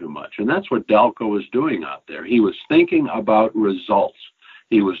thinking too much, and that's what Dalco was doing out there. He was thinking about results.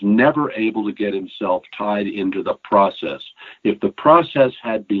 He was never able to get himself tied into the process. If the process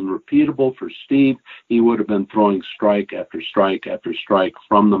had been repeatable for Steve, he would have been throwing strike after strike after strike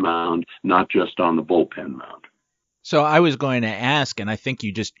from the mound, not just on the bullpen mound. So I was going to ask, and I think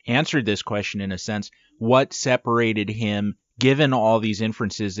you just answered this question in a sense, what separated him, given all these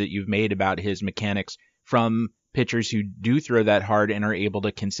inferences that you've made about his mechanics, from pitchers who do throw that hard and are able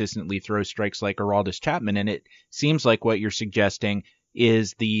to consistently throw strikes like Aroldis Chapman? And it seems like what you're suggesting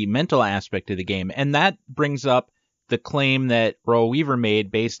is the mental aspect of the game. And that brings up the claim that Earl Weaver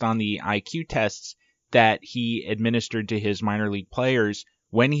made based on the IQ tests that he administered to his minor league players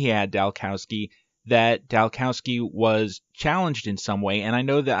when he had Dalkowski, that Dalkowski was challenged in some way. And I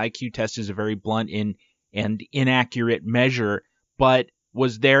know the IQ test is a very blunt and inaccurate measure, but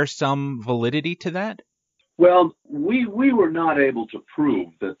was there some validity to that? Well, we were not able to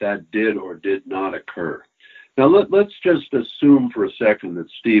prove that did or did not occur. Now, let's just assume for a second that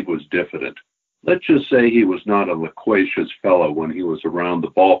Steve was diffident. Let's just say he was not a loquacious fellow when he was around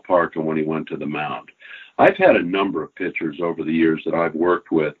the ballpark and when he went to the mound. I've had a number of pitchers over the years that I've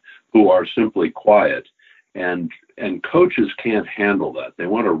worked with who are simply quiet, and coaches can't handle that. They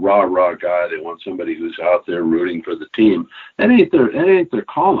want a rah-rah guy. They want somebody who's out there rooting for the team. That ain't their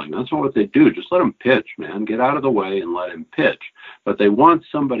calling. That's not what they do. Just let him pitch, man. Get out of the way and let him pitch. But they want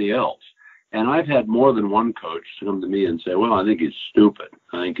somebody else. And I've had more than one coach come to me and say, well, I think he's stupid.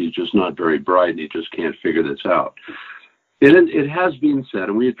 I think he's just not very bright and he just can't figure this out. It has been said,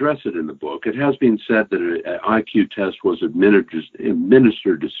 and we address it in the book, it has been said that an IQ test was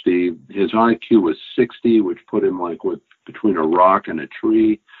administered to Steve. His IQ was 60, which put him between a rock and a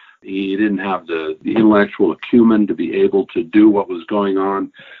tree. He didn't have the intellectual acumen to be able to do what was going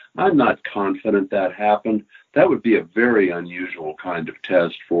on. I'm not confident that happened. That would be a very unusual kind of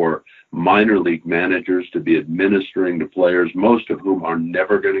test for minor league managers to be administering to players, most of whom are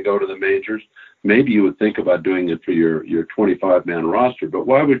never going to go to the majors. Maybe you would think about doing it for your 25-man roster, but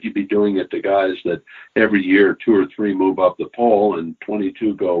why would you be doing it to guys that every year 2 or 3 move up the pole and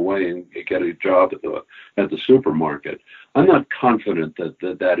 22 go away and get a job at the supermarket? I'm not confident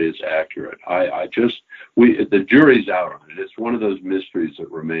that is accurate. The jury's out on it. It's one of those mysteries that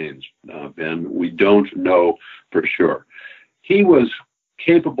remains, Ben. We don't know for sure. He was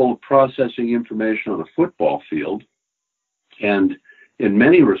capable of processing information on a football field, and in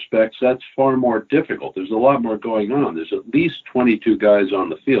many respects, that's far more difficult. There's a lot more going on. There's at least 22 guys on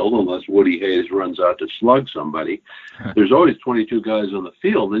the field, unless Woody Hayes runs out to slug somebody. There's always 22 guys on the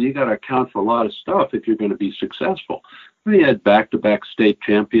field, and you got to account for a lot of stuff if you're going to be successful. He had back-to-back state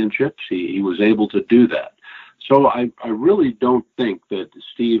championships. He was able to do that. So I really don't think that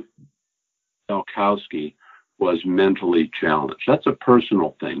Steve Dalkowski was mentally challenged. That's a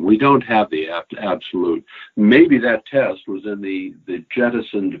personal thing. We don't have the absolute. Maybe that test was in the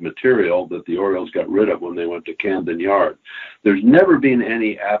jettisoned material that the Orioles got rid of when they went to Camden Yard. There's never been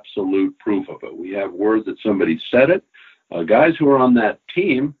any absolute proof of it. We have word that somebody said it. Guys who are on that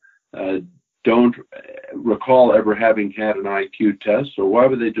team don't recall ever having had an IQ test, so why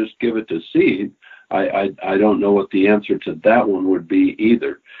would they just give it to Steve? I don't know what the answer to that one would be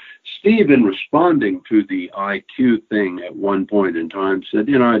either. Steve, in responding to the IQ thing at one point in time, said,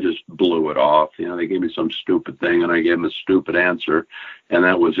 I just blew it off. They gave me some stupid thing, and I gave him a stupid answer, and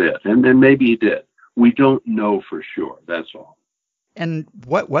that was it. And then maybe he did. We don't know for sure. That's all. And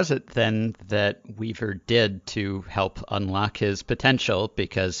what was it then that Weaver did to help unlock his potential?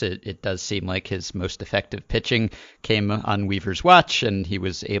 Because it does seem like his most effective pitching came on Weaver's watch, and he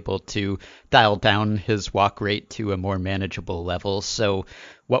was able to dial down his walk rate to a more manageable level. So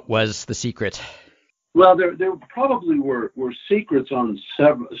what was the secret? Well, there probably were secrets on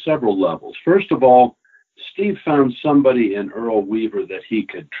several levels. First of all, Steve found somebody in Earl Weaver that he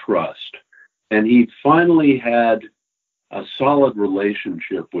could trust. And he finally had a solid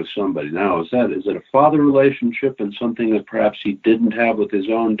relationship with somebody. Now, is it a father relationship and something that perhaps he didn't have with his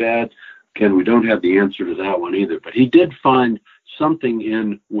own dad? Ken, we don't have the answer to that one either. But he did find something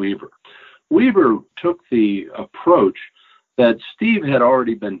in Weaver. Weaver took the approach that Steve had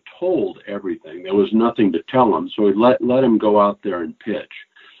already been told everything. There was nothing to tell him, so he let him go out there and pitch.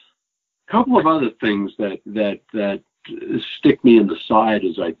 A couple of other things that stick me in the side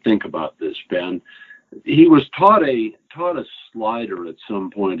as I think about this, Ben. He was taught a slider at some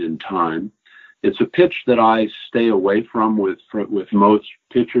point in time. It's a pitch that I stay away from with most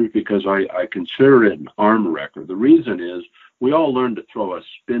pitchers because I consider it an arm wrecker. The reason is we all learn to throw a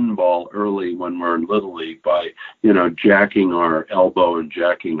spin ball early when we're in Little League by, jacking our elbow and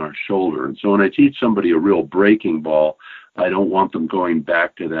jacking our shoulder. And so when I teach somebody a real breaking ball, I don't want them going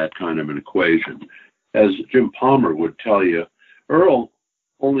back to that kind of an equation. As Jim Palmer would tell you, Earl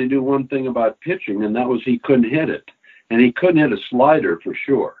only knew one thing about pitching, and that was he couldn't hit it. And he couldn't hit a slider for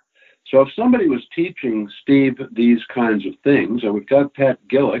sure. So if somebody was teaching Steve these kinds of things, and we've got Pat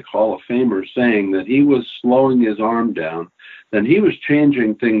Gillick, Hall of Famer, saying that he was slowing his arm down, then he was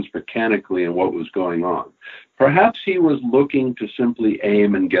changing things mechanically in what was going on. Perhaps he was looking to simply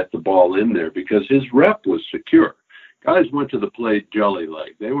aim and get the ball in there because his rep was secure. Guys went to the plate jelly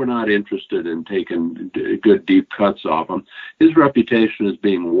leg. They were not interested in taking good deep cuts off him. His reputation as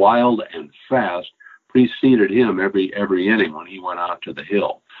being wild and fast preceded him every inning when he went out to the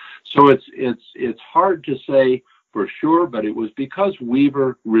hill. So it's hard to say for sure, but it was because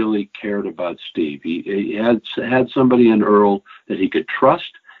Weaver really cared about Steve. He had somebody in Earl that he could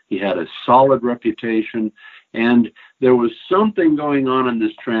trust. He had a solid reputation, and there was something going on in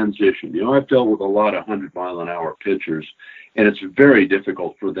this transition. I've dealt with a lot of 100-mile-an-hour pitchers, and it's very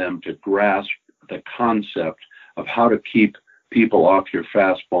difficult for them to grasp the concept of how to keep people off your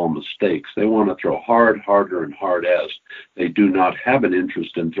fastball mistakes. They want to throw hard, harder, and hard-as. They do not have an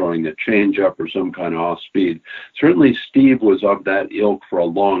interest in throwing a changeup or some kind of off-speed. Certainly Steve was of that ilk for a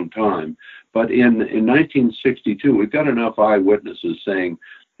long time, but in 1962, we've got enough eyewitnesses saying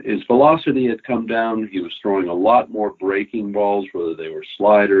his velocity had come down. He was throwing a lot more breaking balls, whether they were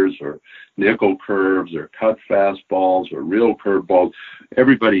sliders or nickel curves or cut fastballs or real curveballs.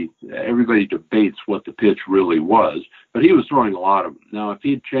 Everybody debates what the pitch really was, but he was throwing a lot of them. Now, if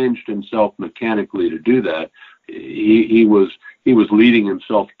he'd changed himself mechanically to do that, he was leading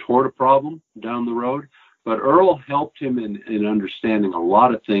himself toward a problem down the road. But Earl helped him in understanding a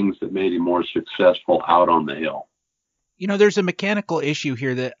lot of things that made him more successful out on the hill. There's a mechanical issue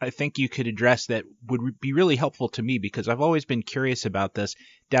here that I think you could address that would be really helpful to me because I've always been curious about this.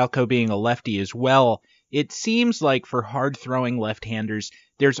 Dalco being a lefty as well, it seems like for hard-throwing left-handers,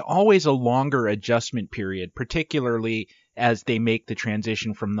 there's always a longer adjustment period, particularly as they make the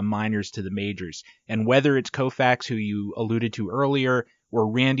transition from the minors to the majors. And whether it's Koufax, who you alluded to earlier, or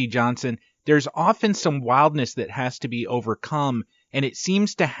Randy Johnson, there's often some wildness that has to be overcome, and it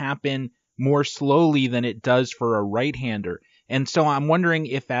seems to happen more slowly than it does for a right-hander. And so I'm wondering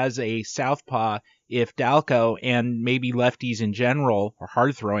if as a southpaw, if Dalco and maybe lefties in general, or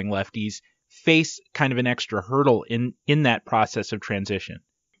hard-throwing lefties, face kind of an extra hurdle in that process of transition.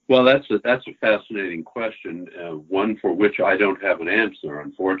 Well, that's a fascinating question, one for which I don't have an answer,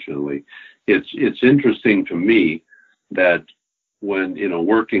 unfortunately. It's interesting to me that when,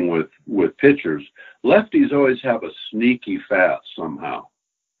 working with pitchers, lefties always have a sneaky fast somehow.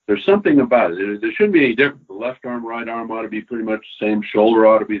 There's something about it. There shouldn't be any difference. The left arm, right arm ought to be pretty much the same. Shoulder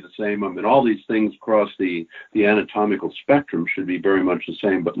ought to be the same. I mean, all these things across the anatomical spectrum should be very much the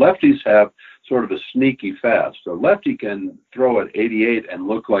same. But lefties have sort of a sneaky fast. A lefty can throw at 88 and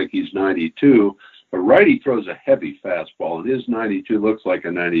look like he's 92. A righty throws a heavy fastball, and his 92 looks like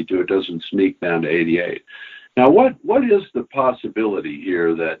a 92. It doesn't sneak down to 88. Now, what is the possibility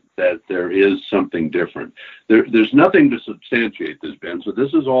here that there is something different? There's nothing to substantiate this, Ben, so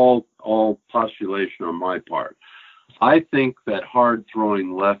this is all postulation on my part. I think that hard-throwing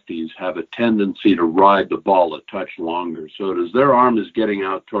lefties have a tendency to ride the ball a touch longer. So as their arm is getting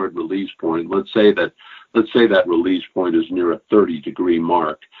out toward release point, let's say that release point is near a 30-degree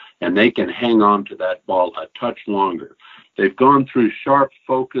mark, and they can hang on to that ball a touch longer. They've gone through sharp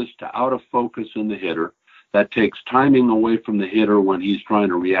focus to out of focus in the hitter. That takes timing away from the hitter when he's trying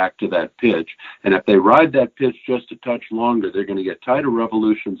to react to that pitch. And if they ride that pitch just a touch longer, they're going to get tighter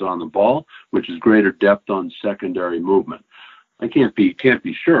revolutions on the ball, which is greater depth on secondary movement. I can't be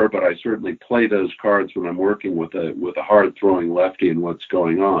sure, but I certainly play those cards when I'm working with a hard throwing lefty and what's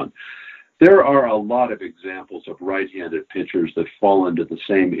going on. There are a lot of examples of right-handed pitchers that fall into the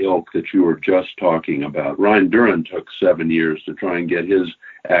same ilk that you were just talking about. Ryan Duran took 7 years to try and get his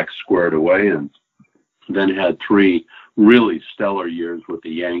act squared away, and then had 3 really stellar years with the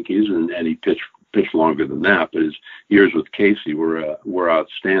Yankees, and he pitched longer than that, but his years with Casey were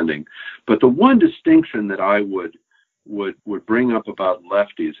outstanding. But the one distinction that I would bring up about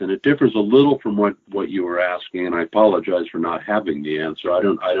lefties, and it differs a little from what you were asking, and I apologize for not having the answer. I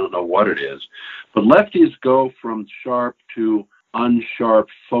don't know what it is, but lefties go from sharp to unsharp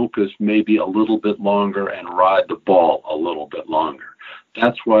focus maybe a little bit longer and ride the ball a little bit longer.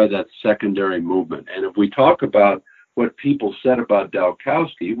 That's why that secondary movement. And if we talk about what people said about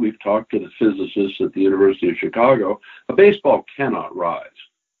Dalkowski, we've talked to the physicists at the University of Chicago, a baseball cannot rise.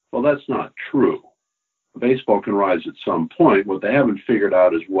 Well, that's not true. A baseball can rise at some point. What they haven't figured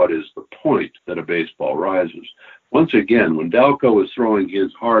out is what is the point that a baseball rises. Once again, when Dalco was throwing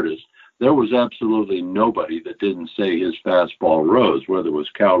his hardest, there was absolutely nobody that didn't say his fastball rose, whether it was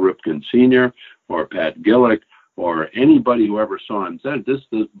Cal Ripken Sr. or Pat Gillick or anybody who ever saw him said this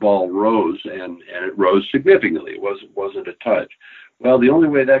ball rose, and it rose significantly. It wasn't a touch. Well, the only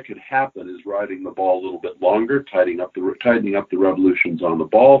way that could happen is riding the ball a little bit longer, tightening up the revolutions on the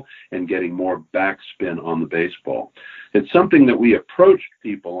ball, and getting more backspin on the baseball. It's something that we approached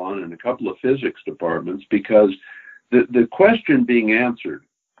people on in a couple of physics departments, because the question being answered,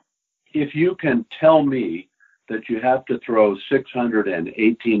 if you can tell me that you have to throw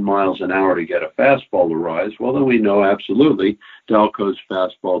 618 miles an hour to get a fastball to rise, well, then we know absolutely Dalco's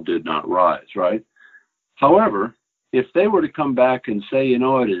fastball did not rise, right? However, if they were to come back and say, you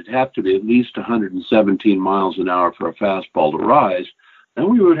know what, it'd have to be at least 117 miles an hour for a fastball to rise, then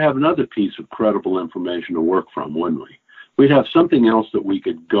we would have another piece of credible information to work from, wouldn't we? We'd have something else that we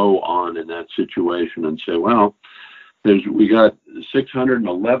could go on in that situation and say, well, we got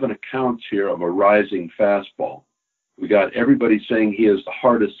 611 accounts here of a rising fastball. We got everybody saying he is the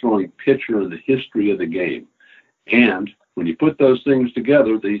hardest throwing pitcher in the history of the game. And when you put those things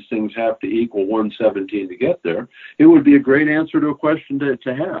together, these things have to equal 117 to get there. It would be a great answer to a question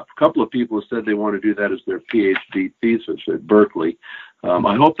to have. A couple of people have said they want to do that as their PhD thesis at Berkeley.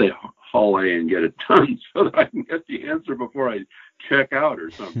 I hope they haul A and get it done so that I can get the answer before I check out or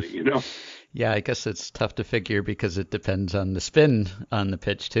something, you know? Yeah, I guess it's tough to figure because it depends on the spin on the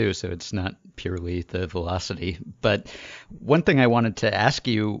pitch too, so it's not purely the velocity. But one thing I wanted to ask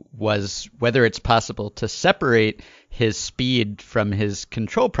you was whether it's possible to separate his speed from his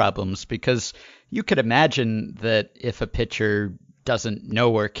control problems, because you could imagine that if a pitcher doesn't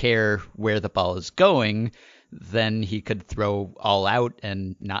know or care where the ball is going, then he could throw all out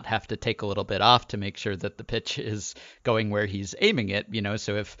and not have to take a little bit off to make sure that the pitch is going where he's aiming it. You know,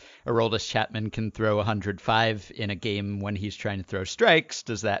 so if Aroldis Chapman can throw 105 in a game when he's trying to throw strikes,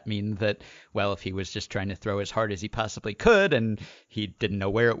 does that mean that, well, if he was just trying to throw as hard as he possibly could and he didn't know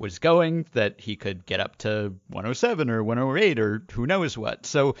where it was going, that he could get up to 107 or 108 or who knows what?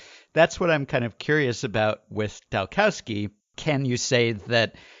 So that's what I'm kind of curious about with Dalkowski. Can you say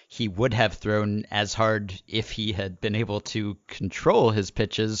that he would have thrown as hard if he had been able to control his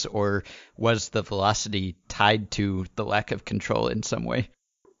pitches, or was the velocity tied to the lack of control in some way?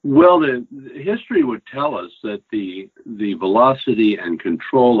 Well, the history would tell us that the velocity and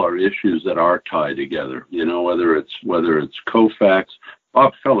control are issues that are tied together. You know, whether it's Koufax.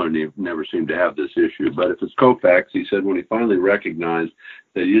 Bob Feller never seemed to have this issue, but if it's Koufax, he said when he finally recognized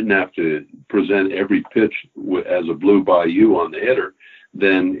that he didn't have to present every pitch as a blue bayou on the hitter,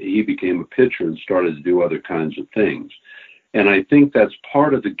 then he became a pitcher and started to do other kinds of things. And I think that's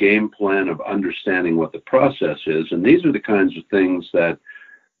part of the game plan of understanding what the process is. And these are the kinds of things that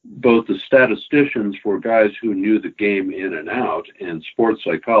both the statisticians, for guys who knew the game in and out, and sports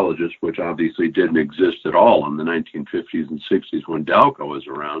psychologists, which obviously didn't exist at all in the 1950s and 60s when Dalco was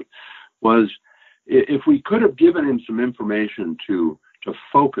around, was if we could have given him some information to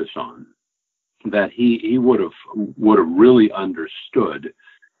focus on, that he would have really understood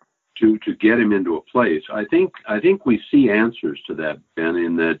to get him into a place. I think we see answers to that, Ben,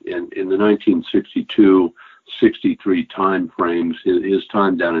 in the 1962, 63 time frames, his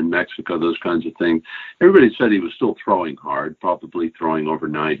time down in Mexico, those kinds of things. Everybody said he was still throwing hard, probably throwing over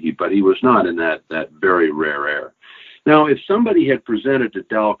 90, but he was not in that very rare air. Now, if somebody had presented to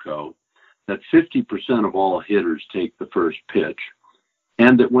Dalco that 50% of all hitters take the first pitch,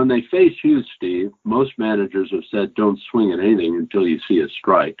 And that when they face you, Steve, most managers have said don't swing at anything until you see a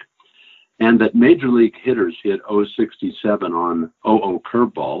strike. And that major league hitters hit 067 on 00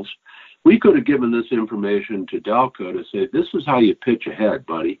 curveballs. We could have given this information to Dalco to say, this is how you pitch ahead,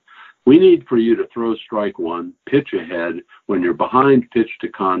 buddy. We need for you to throw strike one, pitch ahead. When you're behind pitch to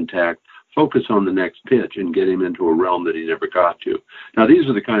contact, focus on the next pitch and get him into a realm that he never got to. Now, these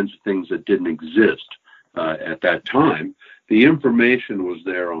are the kinds of things that didn't exist at that time. The information was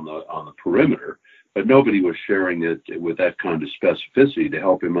there on the perimeter, but nobody was sharing it with that kind of specificity to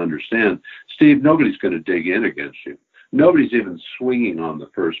help him understand, Steve, nobody's going to dig in against you. Nobody's even swinging on the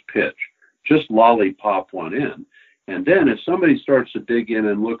first pitch. Just lollipop one in. And then if somebody starts to dig in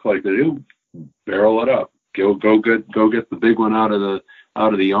and look like they do, barrel it up. Go get the big one out of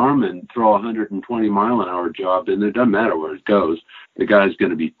the arm and throw a 120-mile-an-hour job in. It doesn't matter where it goes. The guy's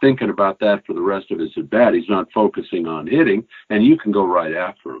going to be thinking about that for the rest of his at-bat. He's not focusing on hitting, and you can go right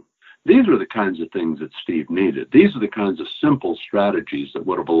after him. These are the kinds of things that Steve needed. These are the kinds of simple strategies that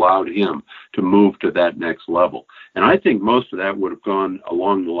would have allowed him to move to that next level. And I think most of that would have gone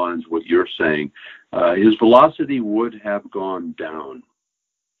along the lines of what you're saying. His velocity would have gone down.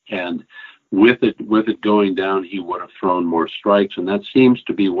 And with it going down, he would have thrown more strikes. And that seems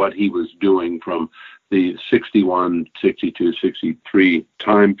to be what he was doing from the 61, 62, 63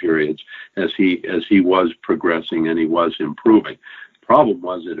 time periods as he was progressing and he was improving. Problem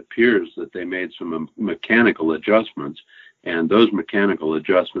was, it appears that they made some mechanical adjustments, and those mechanical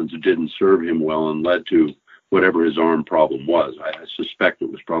adjustments didn't serve him well and led to whatever his arm problem was. I suspect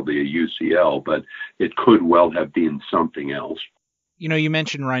it was probably a UCL, but it could well have been something else. You know, you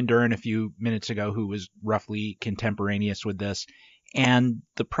mentioned Ryan Duren a few minutes ago, who was roughly contemporaneous with this. And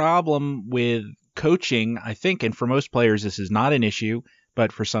the problem with coaching, I think, and for most players this is not an issue,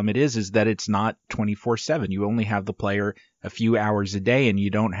 but for some it is that it's not 24/7. You only have the player a few hours a day, and you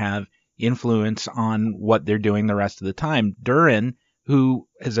don't have influence on what they're doing the rest of the time. Duren, who,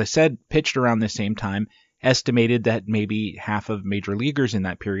 as I said, pitched around the same time, estimated that maybe half of major leaguers in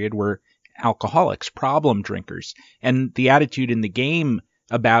that period were alcoholics, problem drinkers. And the attitude in the game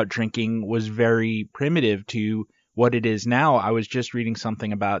about drinking was very primitive to what it is now. I was just reading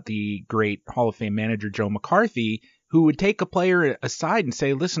something about the great Hall of Fame manager Joe McCarthy, who would take a player aside and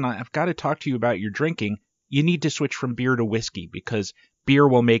say, listen, I've got to talk to you about your drinking. You need to switch from beer to whiskey because beer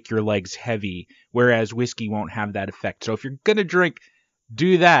will make your legs heavy, whereas whiskey won't have that effect. So if you're going to drink,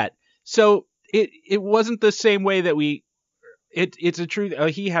 do that. So it wasn't the same way that it's a truth.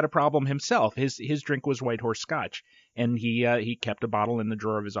 He had a problem himself. His drink was White Horse Scotch, and he kept a bottle in the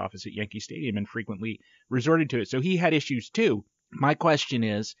drawer of his office at Yankee Stadium and frequently resorted to it. So he had issues too. My question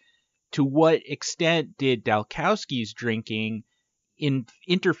is, to what extent did Dalkowski's drinking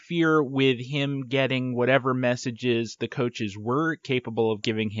interfere with him getting whatever messages the coaches were capable of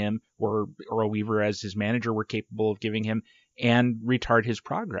giving him, or Earl Weaver as his manager were capable of giving him, and retard his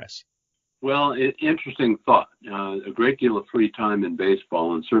progress? Well, interesting thought. A great deal of free time in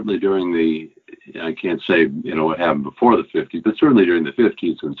baseball, and certainly during I can't say, what happened before the 50s, but certainly during the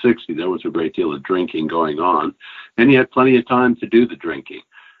 50s and 60s, there was a great deal of drinking going on, and he had plenty of time to do the drinking.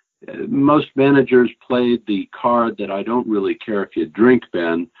 Most managers played the card that I don't really care if you drink,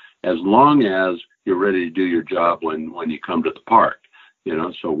 Ben, as long as you're ready to do your job when you come to the park.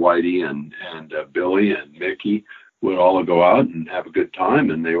 So Whitey and Billy and Mickey would all go out and have a good time,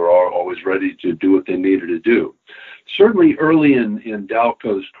 and they were all always ready to do what they needed to do. Certainly early in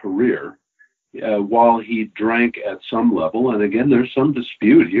Dalco's career, while he drank at some level, and again, there's some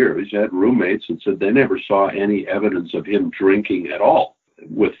dispute here. He's had roommates that said they never saw any evidence of him drinking at all.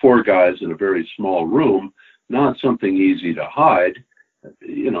 With four guys in a very small room, not something easy to hide,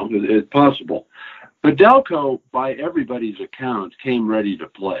 it's possible. But Dalco, by everybody's account, came ready to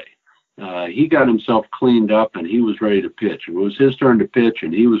play. He got himself cleaned up and he was ready to pitch. It was his turn to pitch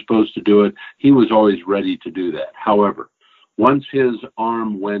and he was supposed to do it. He was always ready to do that. However, once his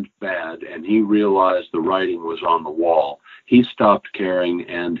arm went bad and he realized the writing was on the wall, he stopped caring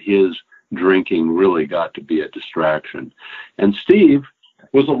and his drinking really got to be a distraction. And Steve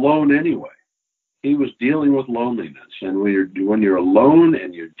was alone anyway. He was dealing with loneliness. And when you're alone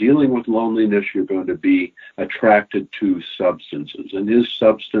and you're dealing with loneliness, you're going to be attracted to substances. And his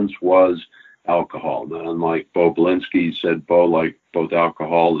substance was alcohol. Now, unlike Bo Blinsky, said Bo liked both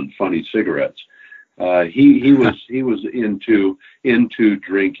alcohol and funny cigarettes. He was into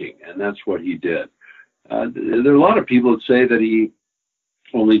drinking, and that's what he did. There are a lot of people that say that he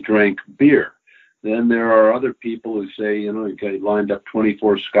only drank beer. Then there are other people who say, he lined up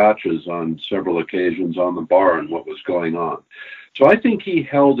 24 scotches on several occasions on the bar and what was going on. So I think he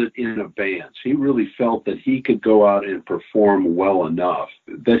held it in abeyance. He really felt that he could go out and perform well enough,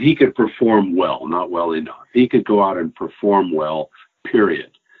 that he could perform well, not well enough. He could go out and perform well,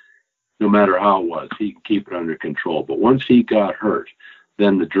 period. No matter how it was, he could keep it under control. But once he got hurt,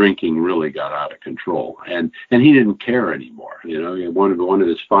 then the drinking really got out of control. And he didn't care anymore. One of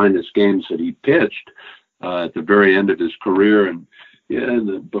his finest games that he pitched at the very end of his career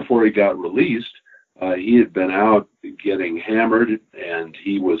and before he got released, he had been out getting hammered, and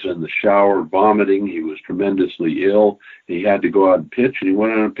he was in the shower vomiting. He was tremendously ill. He had to go out and pitch, and he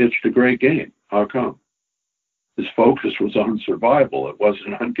went out and pitched a great game. How come? His focus was on survival. It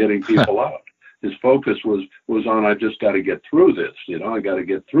wasn't on getting people out. His focus was on, I just got to get through this. I got to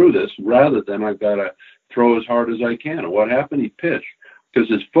get through this rather than I've got to throw as hard as I can. And what happened? He pitched because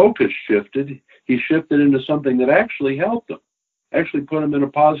his focus shifted. He shifted into something that actually helped him, actually put him in a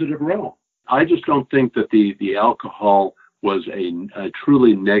positive realm. I just don't think that the alcohol was a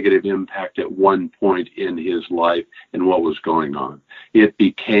truly negative impact at one point in his life and what was going on. It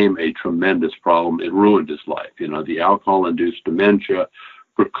became a tremendous problem. It ruined his life. The alcohol-induced dementia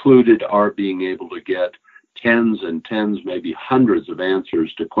precluded our being able to get tens and tens, maybe hundreds of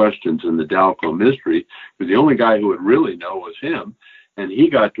answers to questions in the Dalco mystery, because the only guy who would really know was him. And he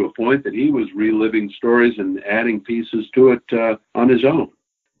got to a point that he was reliving stories and adding pieces to it on his own.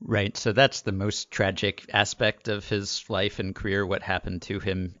 Right. So that's the most tragic aspect of his life and career, what happened to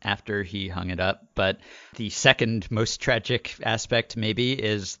him after he hung it up. But the second most tragic aspect maybe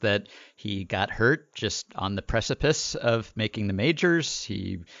is that he got hurt just on the precipice of making the majors.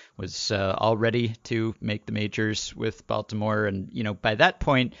 He was all ready to make the majors with Baltimore. And, by that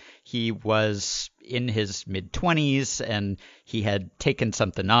point, he was in his mid-20s and he had taken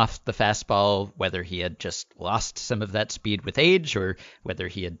something off the fastball, whether he had just lost some of that speed with age or whether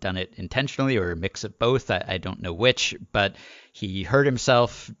he had done it intentionally or a mix of both. I don't know which, but he hurt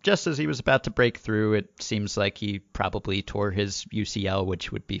himself just as he was about to break through. It seems like he probably tore his UCL,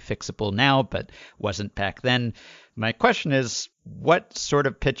 which would be fixable now, but wasn't back then. My question is, what sort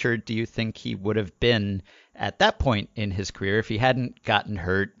of pitcher do you think he would have been at that point in his career if he hadn't gotten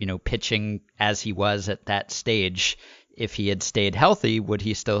hurt, pitching as he was at that stage? If he had stayed healthy, would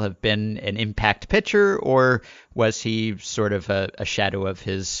he still have been an impact pitcher, or was he sort of a shadow of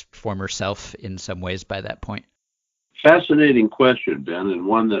his former self in some ways by that point? Fascinating question, Ben, and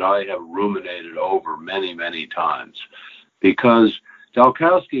one that I have ruminated over many, many times, because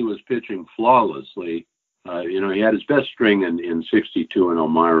Dalkowski was pitching flawlessly. He had his best string in 62 in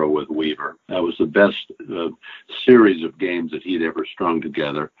Elmira with Weaver. That was the best series of games that he'd ever strung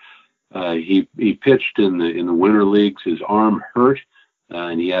together. He pitched in the winter leagues. His arm hurt,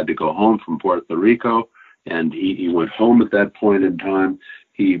 and he had to go home from Puerto Rico, and he went home at that point in time.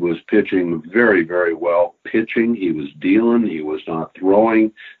 He was pitching very, very well. He was dealing. He was not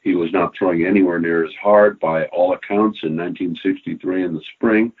throwing. He was not throwing anywhere near as hard by all accounts in 1963 in the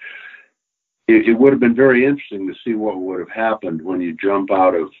spring. It would have been very interesting to see what would have happened when you jump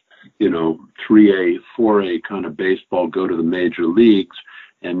out of, 3A, 4A kind of baseball, go to the major leagues.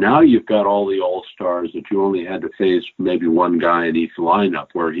 And now you've got all the all-stars that you only had to face maybe one guy in each lineup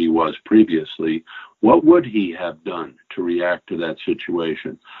where he was previously. What would he have done to react to that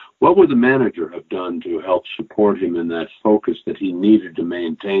situation? What would the manager have done to help support him in that focus that he needed to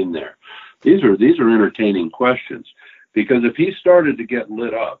maintain there? These are entertaining questions, because if he started to get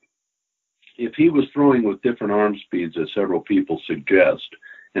lit up, if he was throwing with different arm speeds, as several people suggest,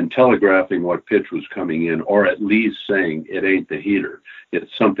 and telegraphing what pitch was coming in, or at least saying it ain't the heater,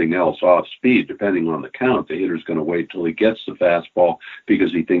 it's something else off speed, depending on the count, the hitter's going to wait till he gets the fastball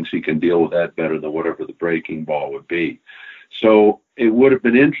because he thinks he can deal with that better than whatever the breaking ball would be. So it would have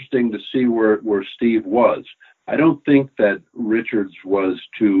been interesting to see where Steve was. I don't think that Richards was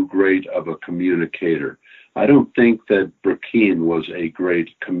too great of a communicator. I don't think that Burkeen was a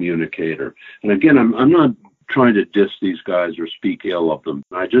great communicator. And again, I'm not trying to diss these guys or speak ill of them.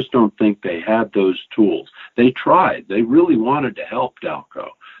 I just don't think they had those tools. They tried. They really wanted to help Dalco.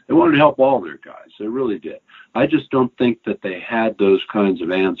 They wanted to help all their guys. They really did. I just don't think that they had those kinds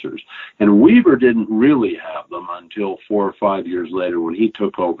of answers. And Weaver didn't really have them until 4 or 5 years later when he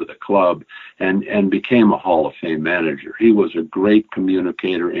took over the club and became a Hall of Fame manager. He was a great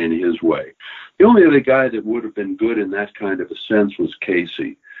communicator in his way. The only other guy that would have been good in that kind of a sense was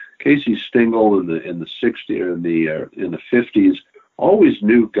Casey. Casey Stengel in the 50s always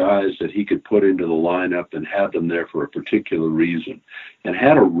knew guys that he could put into the lineup and had them there for a particular reason, and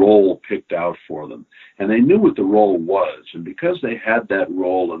had a role picked out for them. And they knew what the role was. And because they had that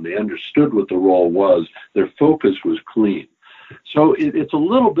role and they understood what the role was, their focus was clean. So it's a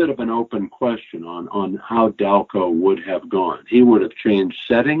little bit of an open question on how Dalco would have gone. He would have changed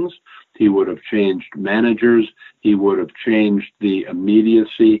settings. He would have changed managers. He would have changed the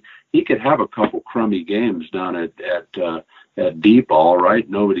immediacy. He could have a couple crummy games down at D-ball, right?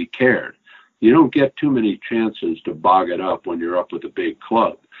 Nobody cared. You don't get too many chances to bog it up when you're up with a big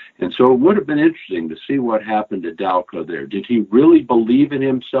club. And so it would have been interesting to see what happened to Dalco there. Did he really believe in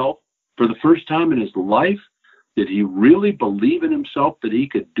himself for the first time in his life? Did he really believe in himself that he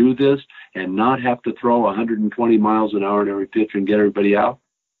could do this and not have to throw 120 miles an hour in every pitch and get everybody out?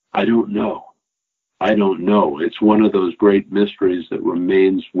 I don't know. It's one of those great mysteries that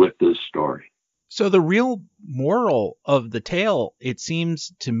remains with this story. So the real moral of the tale, it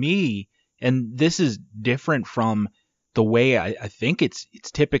seems to me, and this is different from the way I think it's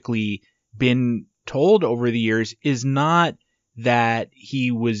typically been told over the years, is not that he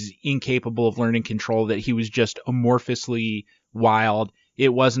was incapable of learning control, that he was just amorphously wild. It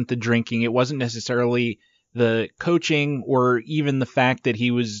wasn't the drinking. It wasn't necessarily the coaching, or even the fact that he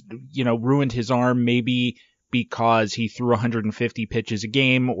was, ruined his arm maybe because he threw 150 pitches a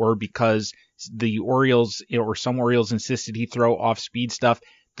game, or because the Orioles or some Orioles insisted he throw off-speed stuff.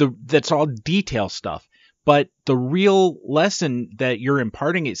 That's all detail stuff. But the real lesson that you're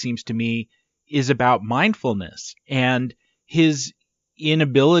imparting, it seems to me, is about mindfulness and his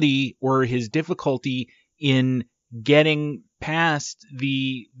inability or his difficulty in getting past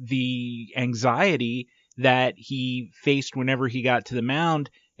the anxiety that he faced whenever he got to the mound,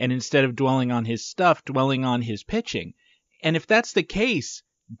 and instead of dwelling on his stuff, dwelling on his pitching. And if that's the case,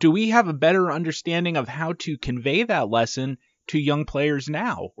 do we have a better understanding of how to convey that lesson to young players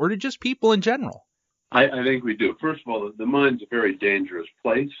now, or to just people in general? I think we do. First of all, the mind's a very dangerous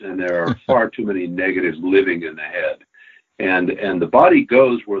place, and there are far too many negatives living in the head. And the body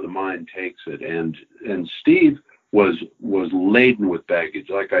goes where the mind takes it. And Steve was laden with baggage,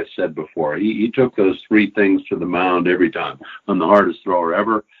 like I said before. He took those three things to the mound every time. I'm the hardest thrower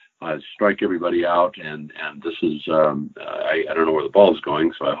ever. I strike everybody out, and this is I don't know where the ball's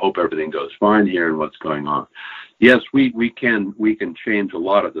going, so I hope everything goes fine here and what's going on. Yes, we can change a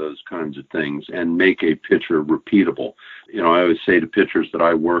lot of those kinds of things and make a pitcher repeatable. I always say to pitchers that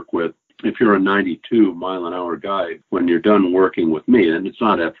I work with, if you're a 92 mile an hour guy, when you're done working with me, and it's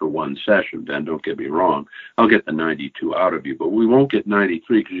not after one session, Ben, don't get me wrong, I'll get the 92 out of you, but we won't get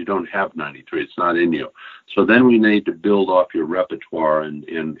 93 because you don't have 93. It's not in you. So then we need to build off your repertoire and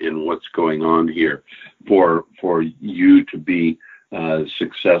in what's going on here for you to be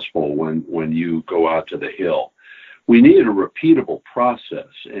successful when you go out to the hill. We need a repeatable process.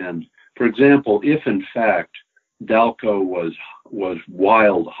 And for example, if in fact Dalco was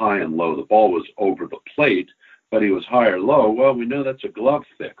wild high and low, the ball was over the plate, but he was high or low, well, we know that's a glove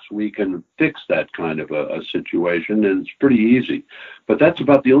fix. We can fix that kind of a situation, and it's pretty easy. But that's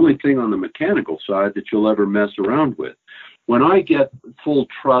about the only thing on the mechanical side that you'll ever mess around with. When I get full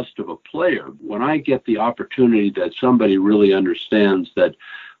trust of a player, when I get the opportunity that somebody really understands that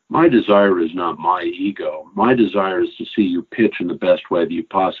my desire is not my ego, my desire is to see you pitch in the best way that you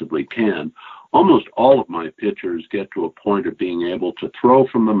possibly can, almost all of my pitchers get to a point of being able to throw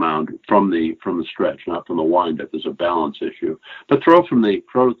from the mound, from the stretch, not from the windup. There's a balance issue, but throw from the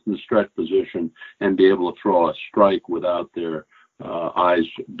stretch position and be able to throw a strike without their eyes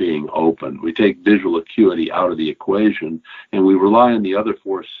being open. We take visual acuity out of the equation, and we rely on the other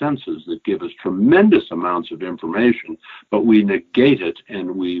four senses that give us tremendous amounts of information, but we negate it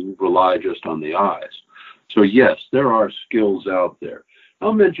and we rely just on the eyes. So yes, there are skills out there.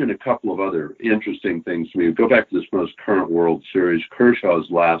 I'll mention a couple of other interesting things to me. Go back to this most current World Series,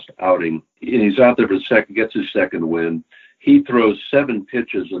 Kershaw's last outing. He's out there for the second, gets his second win. He throws 7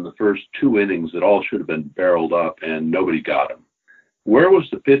 pitches in the first 2 innings that all should have been barreled up, and nobody got him. Where was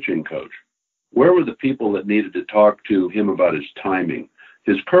the pitching coach? Where were the people that needed to talk to him about his timing?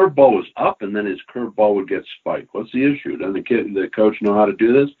 His curveball was up, and then his curveball would get spiked. What's the issue? Doesn't the coach know how to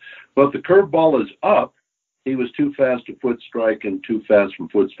do this? Well, if the curveball is up, he was too fast to foot strike and too fast from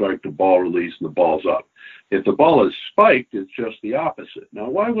foot strike to ball release, and the ball's up. If the ball is spiked, it's just the opposite. Now,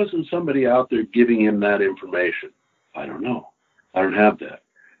 why wasn't somebody out there giving him that information? I don't know. I don't have that.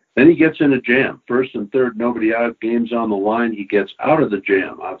 Then he gets in a jam. First and third, nobody out, game's on the line. He gets out of the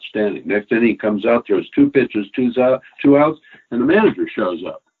jam. Outstanding. Next inning, he comes out, throws 2 pitches, 2 outs, and the manager shows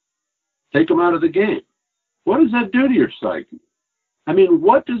up. Take him out of the game. What does that do to your psyche? I mean,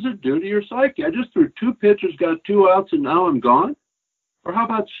 what does it do to your psyche? I just threw 2 pitches, got 2 outs, and now I'm gone? Or how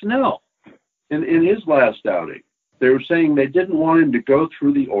about Snell in his last outing? They were saying they didn't want him to go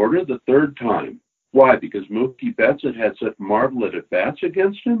through the order the third time. Why? Because Mookie Betts had such marvelous at-bats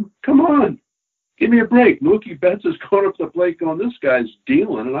against him? Come on. Give me a break. Mookie Betts is going up the plate going, this guy's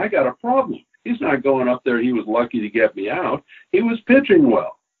dealing, and I got a problem. He's not going up there. He was lucky to get me out. He was pitching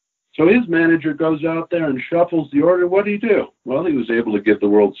well. So his manager goes out there and shuffles the order. What did he do? Well, he was able to give the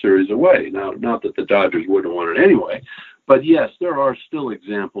World Series away. Now, not that the Dodgers wouldn't want it anyway, but yes, there are still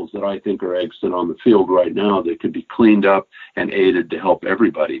examples that I think are existent on the field right now that could be cleaned up and aided to help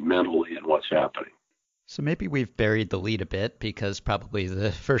everybody mentally in what's happening. So maybe we've buried the lead a bit, because probably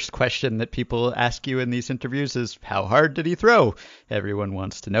the first question that people ask you in these interviews is, how hard did he throw? Everyone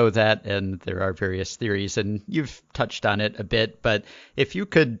wants to know that, and there are various theories, and you've touched on it a bit, but if you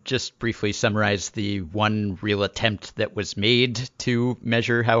could just briefly summarize the one real attempt that was made to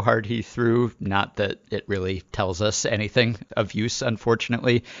measure how hard he threw, not that it really tells us anything of use,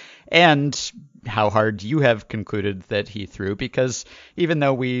 unfortunately, and how hard you have concluded that he threw, because even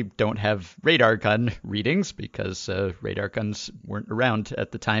though we don't have radar gun readings, because radar guns weren't around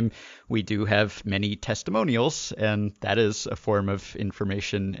at the time, we do have many testimonials, and that is a form of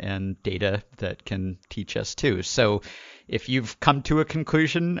information and data that can teach us too. So if you've come to a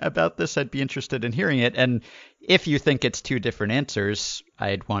conclusion about this, I'd be interested in hearing it. And if you think it's two different answers,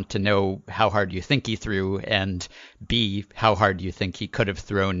 I'd want to know how hard you think he threw, and B, how hard you think he could have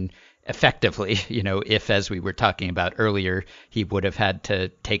thrown effectively, if, as we were talking about earlier, he would have had to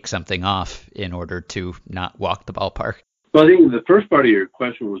take something off in order to not walk the ballpark. Well, I think the first part of your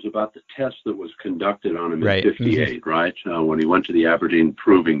question was about the test that was conducted on him in 58, right? When he went to the Aberdeen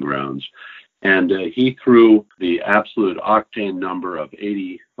Proving Grounds. And he threw the absolute octane number of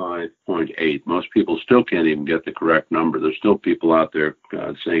 85.8. Most people still can't even get the correct number. There's still people out there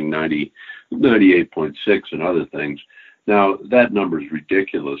saying 98.6 and other things. Now, that number is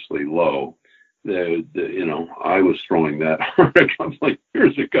ridiculously low. I was throwing that hard a couple of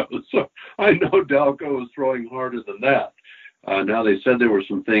years ago, so I know Dalco was throwing harder than that. Now, they said there were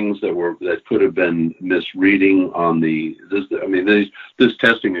some things that could have been misreading on this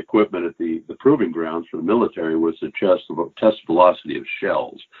testing equipment at the proving grounds for the military was the test velocity of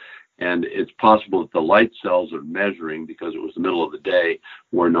shells. And it's possible that the light cells are measuring, because it was the middle of the day,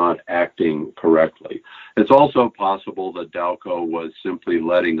 were not acting correctly. It's also possible that Dalco was simply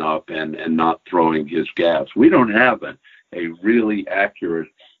letting up and not throwing his gas. We don't have a really accurate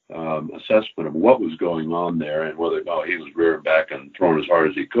assessment of what was going on there, and whether he was rearing back and throwing as hard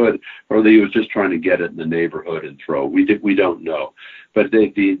as he could, or whether he was just trying to get it in the neighborhood and throw. We don't know. But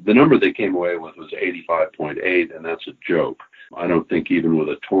the number they came away with was 85.8, and that's a joke. I don't think even with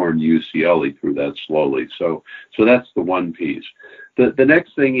a torn UCL he threw that slowly. So that's the one piece. The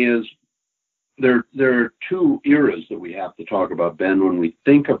next thing is there are two eras that we have to talk about, Ben, when we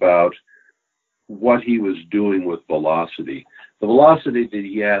think about what he was doing with velocity. The velocity that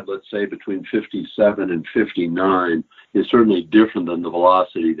he had, let's say, between 57 and 59 is certainly different than the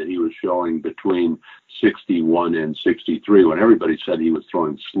velocity that he was showing between 61 and 63, when everybody said he was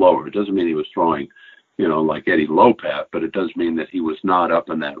throwing slower. It doesn't mean he was throwing like Eddie Lopat, but it does mean that he was not up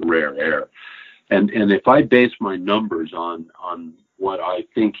in that rare air. And if I base my numbers on what I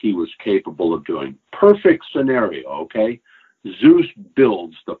think he was capable of doing, perfect scenario, okay? Zeus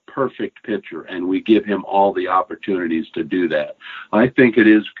builds the perfect pitcher, and we give him all the opportunities to do that. I think it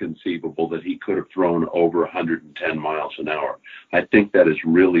is conceivable that he could have thrown over 110 miles an hour. I think that is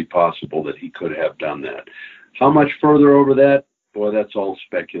really possible that he could have done that. How much further over that? Boy, that's all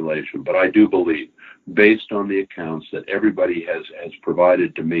speculation. But I do believe, based on the accounts that everybody has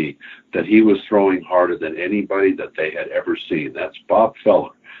provided to me, that he was throwing harder than anybody that they had ever seen. That's Bob Feller.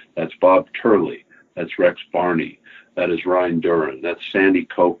 That's Bob Turley. That's Rex Barney. That is Ryan Duran. That's Sandy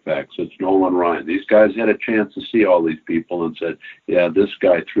Koufax. It's Nolan Ryan. These guys had a chance to see all these people and said, yeah, this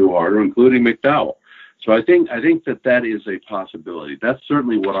guy threw harder, including McDowell. So I think that is a possibility. That's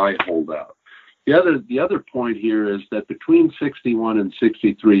certainly what I hold out. The other point here is that between 61 and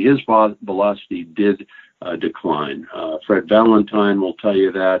 63, his velocity did decline. Fred Valentine will tell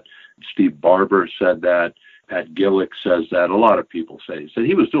you that. Steve Barber said that. Pat Gillick says that. A lot of people say. He said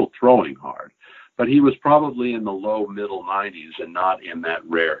he was still throwing hard, but he was probably in the low middle 90s and not in that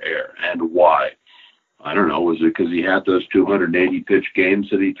rare air. And why? I don't know. Was it because he had those 280 pitch games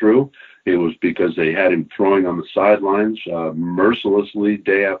that he threw? It was because they had him throwing on the sidelines mercilessly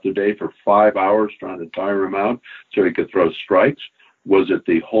day after day for 5 hours, trying to tire him out so he could throw strikes. Was it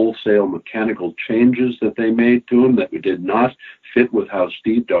the wholesale mechanical changes that they made to him that did not fit with how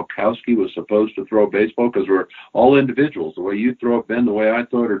Steve Dalkowski was supposed to throw baseball? Because we're all individuals. The way you throw it, Ben, the way I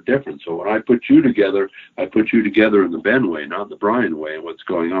throw it are different. So when I put you together in the Ben way, not the Brian way, and what's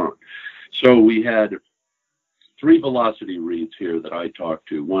going on. So we had 3 velocity reads here that I talked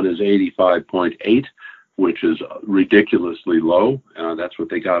to. One is 85.8, which is ridiculously low. That's what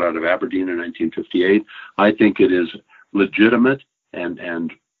they got out of Aberdeen in 1958. I think it is legitimate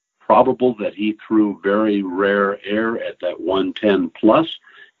and probable that he threw very rare air at that 110 plus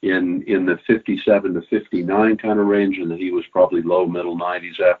in the 57 to 59 kind of range, and that he was probably low middle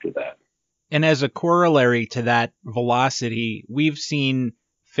 90s after that. And as a corollary to that velocity, we've seen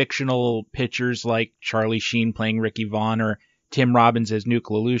fictional pitchers like Charlie Sheen playing Ricky Vaughn or Tim Robbins as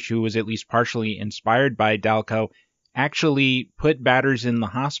Nuke LaLoosh, who was at least partially inspired by Dalco, actually put batters in the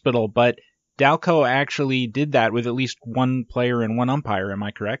hospital, but Dalco actually did that with at least one player and one umpire. Am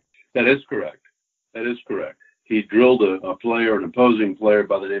I correct? That is correct. He drilled an opposing player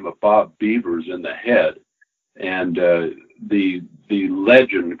by the name of Bob Beavers in the head, and the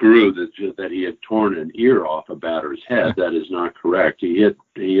legend grew that he had torn an ear off a batter's head. That is not correct. He hit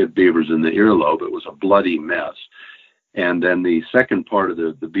Beavers in the earlobe. It was a bloody mess. And then the second part of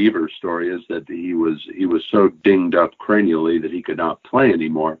the Beaver story is that he was so dinged up cranially that he could not play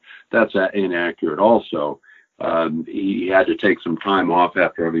anymore. That's inaccurate also. He had to take some time off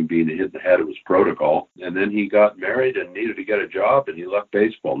after having been hit in the head. It was protocol. And then he got married and needed to get a job, and he left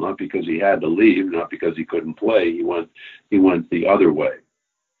baseball, not because he had to leave, not because he couldn't play. He went the other way.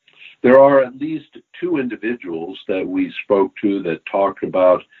 There are at least 2 individuals that we spoke to that talked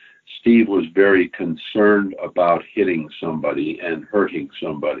about Steve was very concerned about hitting somebody and hurting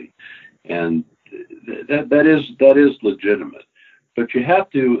somebody. And that is legitimate. But you have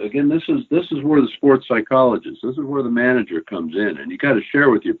to, again, this is where the sports psychologist, this is where the manager comes in, and you got to share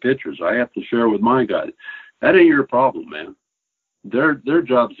with your pitchers. I have to share with my guys. That ain't your problem, man. Their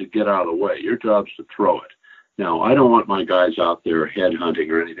job is to get out of the way. Your job's to throw it. Now, I don't want my guys out there headhunting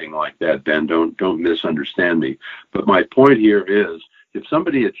or anything like that, Ben. Don't misunderstand me. But my point here is, if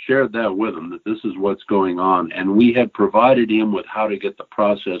somebody had shared that with him, that this is what's going on, and we had provided him with how to get the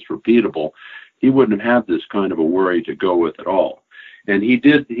process repeatable, he wouldn't have this kind of a worry to go with at all. And he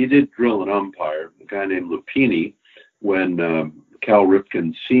did drill an umpire, a guy named Lupini, when Cal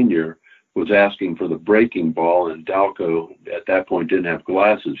Ripken Sr. was asking for the breaking ball, and Dalco at that point didn't have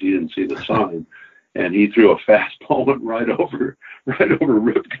glasses. He didn't see the sign. And he threw a fastball, went right over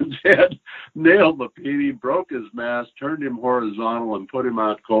Ripken's head, nailed Lupini, broke his mask, turned him horizontal, and put him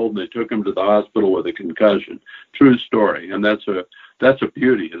out cold. And they took him to the hospital with a concussion. True story, and that's a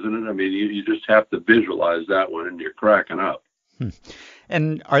beauty, isn't it? I mean, you just have to visualize that one, and you're cracking up.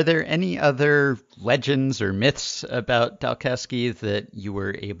 And are there any other legends or myths about Dalkowski that you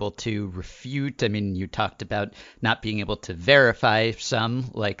were able to refute? I mean, you talked about not being able to verify some,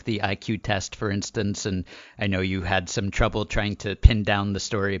 like the IQ test, for instance, and I know you had some trouble trying to pin down the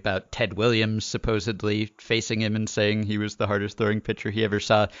story about Ted Williams supposedly facing him and saying he was the hardest throwing pitcher he ever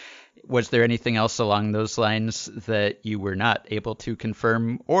saw. Was there anything else along those lines that you were not able to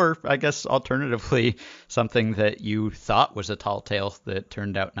confirm, or I guess alternatively, something that you thought was a tall tale that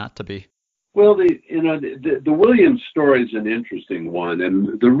turned out not to be? Well, the Williams story is an interesting one,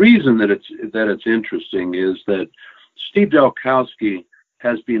 and the reason that it's interesting is that Steve Dalkowski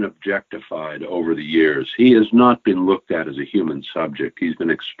has been objectified over the years. He has not been looked at as a human subject. He's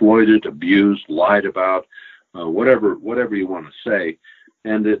been exploited, abused, lied about, whatever you want to say.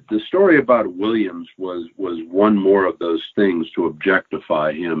 And the story about Williams was one more of those things to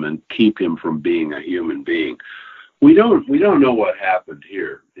objectify him and keep him from being a human being. We don't know what happened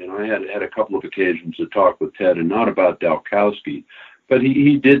here. I had a couple of occasions to talk with Ted, and not about Dalkowski, but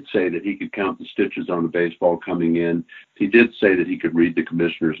he did say that he could count the stitches on the baseball coming in. He did say that he could read the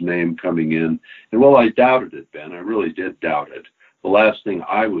commissioner's name coming in. And well, I doubted it, Ben. I really did doubt it. The last thing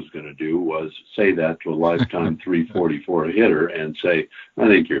I was going to do was say that to a lifetime 344 hitter and say, I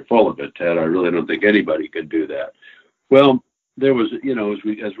think you're full of it, Ted. I really don't think anybody could do that. Well, there was,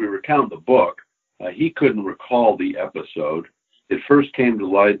 as we recount the book, he couldn't recall the episode. It first came to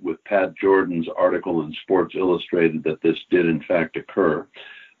light with Pat Jordan's article in Sports Illustrated that this did in fact occur.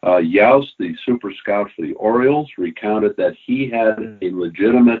 Youst, the super scout for the Orioles, recounted that he had a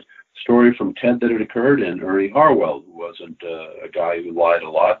legitimate story from Ted that had occurred, and Ernie Harwell, who wasn't a guy who lied a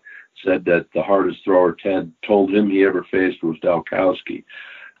lot, said that the hardest thrower Ted told him he ever faced was Dalkowski.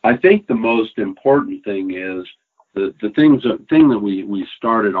 I think the most important thing is the thing that we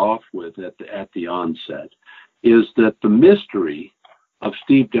started off with at the onset is that the mystery of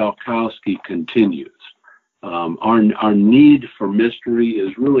Steve Dalkowski continues. Our need for mystery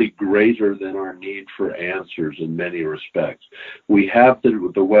is really greater than our need for answers in many respects. We have the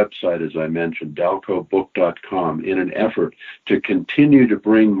website, as I mentioned, dalcobook.com, in an effort to continue to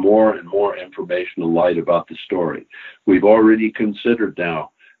bring more and more information to light about the story. We've already considered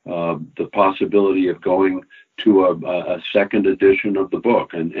now the possibility of going to a second edition of the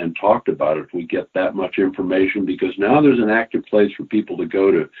book and talked about it if we get that much information, because now there's an active place for people to go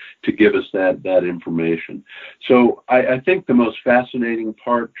to give us that information. So I think the most fascinating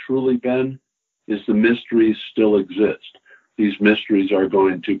part, truly, Ben, is the mysteries still exist. These mysteries are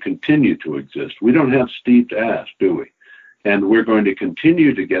going to continue to exist. We don't have Steve to ask, do we? And we're going to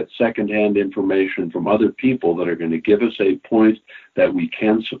continue to get secondhand information from other people that are going to give us a point that we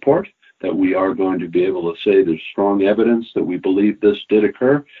can support, that we are going to be able to say there's strong evidence that we believe this did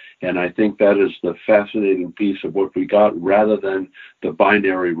occur. And I think that is the fascinating piece of what we got, rather than the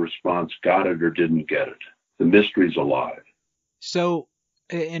binary response, got it or didn't get it. The mystery's alive. So,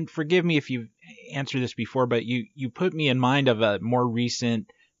 and forgive me if you've answered this before, but you put me in mind of a more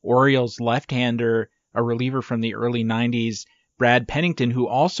recent Orioles left-hander, a reliever from the early 90s, Brad Pennington, who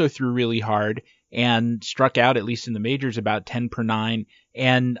also threw really hard and struck out, at least in the majors, about 10 per 9.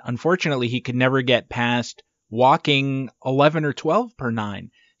 And unfortunately, he could never get past walking 11 or 12 per 9.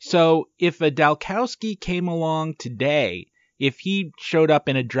 So if a Dalkowski came along today, if he showed up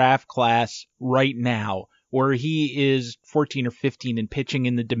in a draft class right now, or he is 14 or 15 and pitching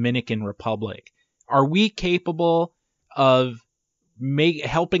in the Dominican Republic, are we capable of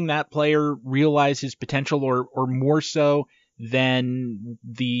helping that player realize his potential, or more so than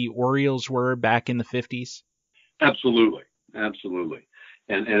the Orioles were back in the 50s? Absolutely. Absolutely.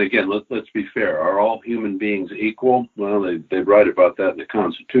 And again, let's be fair. Are all human beings equal? Well, they write about that in the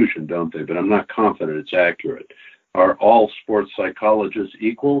Constitution, don't they? But I'm not confident it's accurate. Are all sports psychologists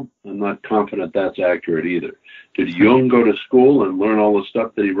equal? I'm not confident that's accurate either. Did Jung go to school and learn all the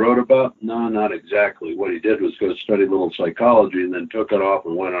stuff that he wrote about? No, not exactly. What he did was go study a little psychology and then took it off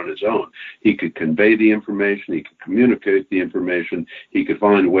and went on his own. He could convey the information. He could communicate the information. He could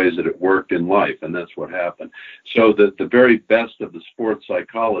find ways that it worked in life, and that's what happened. So the very best of the sports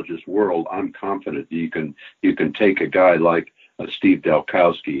psychologist world, I'm confident you can take a guy like Steve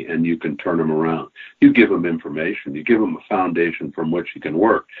Dalkowski and you can turn him around. You give him information. You give him a foundation from which he can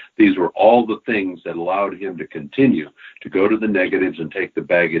work. These were all the things that allowed him to continue to go to the negatives and take the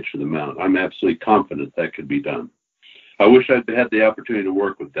baggage to the mound. I'm absolutely confident that could be done. I wish I'd had the opportunity to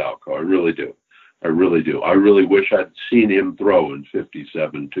work with Dalco. I really do. I really do. I really wish I'd seen him throw in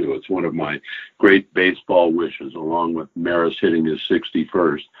 57 too. It's one of my great baseball wishes, along with Maris hitting his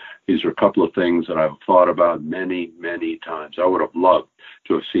 61st. These are a couple of things that I've thought about many, many times. I would have loved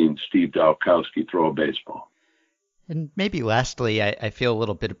to have seen Steve Dalkowski throw a baseball. And maybe lastly, I feel a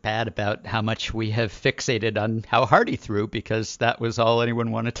little bit bad about how much we have fixated on how hard he threw, because that was all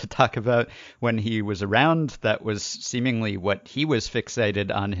anyone wanted to talk about when he was around. That was seemingly what he was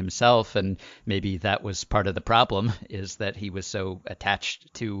fixated on himself, and maybe that was part of the problem, is that he was so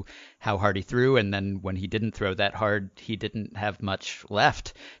attached to how hard he threw, and then when he didn't throw that hard, he didn't have much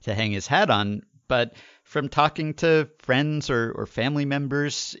left to hang his hat on. But from talking to friends or family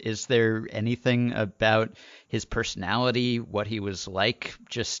members, is there anything about his personality, what he was like,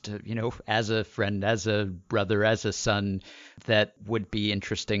 just, as a friend, as a brother, as a son, that would be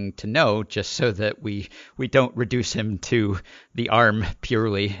interesting to know, just so that we don't reduce him to the arm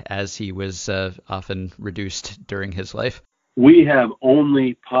purely, as he was often reduced during his life? We have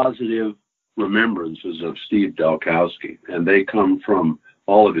only positive remembrances of Steve Dalkowski, and they come from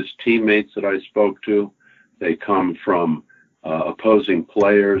all of his teammates that I spoke to. They come from opposing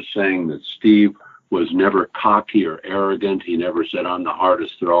players saying that Steve was never cocky or arrogant. He never said, I'm the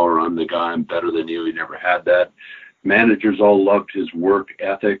hardest thrower, I'm the guy, I'm better than you. He never had that. Managers all loved his work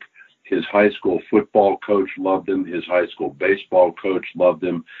ethic. His high school football coach loved him. His high school baseball coach loved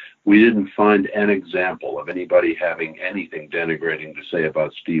him. We didn't find an example of anybody having anything denigrating to say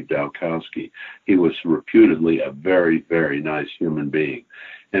about Steve Dalkowski. He was reputedly a very, very nice human being.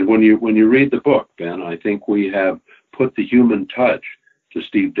 And when you read the book, Ben, I think we have put the human touch to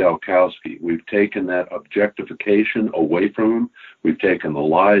Steve Dalkowski. We've taken that objectification away from him. We've taken the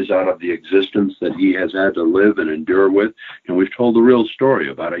lies out of the existence that he has had to live and endure with, and we've told the real story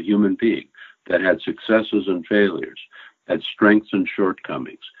about a human being that had successes and failures, had strengths and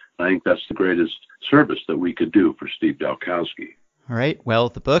shortcomings. I think that's the greatest service that we could do for Steve Dalkowski. All right. Well,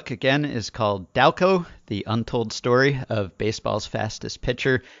 the book, again, is called Dalco, The Untold Story of Baseball's Fastest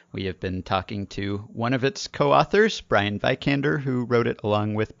Pitcher. We have been talking to one of its co-authors, Brian Vikander, who wrote it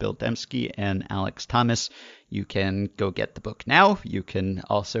along with Bill Dembski and Alex Thomas. You can go get the book now. You can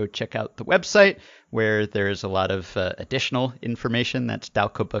also check out the website where there's a lot of additional information. That's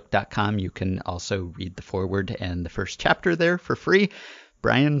dalcobook.com. You can also read the foreword and the first chapter there for free.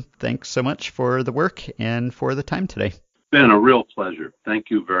 Brian, thanks so much for the work and for the time today. Been a real pleasure. Thank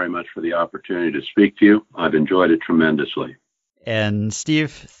you very much for the opportunity to speak to you. I've enjoyed it tremendously. And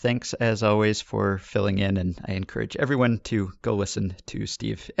Steve, thanks as always for filling in, and I encourage everyone to go listen to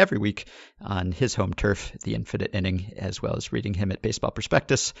Steve every week on his home turf, The Infinite Inning, as well as reading him at Baseball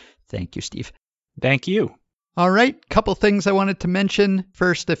Prospectus. Thank you, Steve. Thank you. All right, couple things I wanted to mention.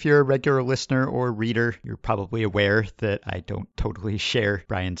 First, if you're a regular listener or reader, you're probably aware that I don't totally share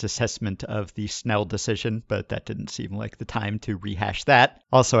Brian's assessment of the Snell decision, but that didn't seem like the time to rehash that.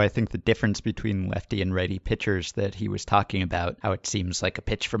 Also, I think the difference between lefty and righty pitchers that he was talking about, how it seems like a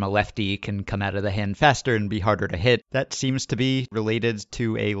pitch from a lefty can come out of the hand faster and be harder to hit, that seems to be related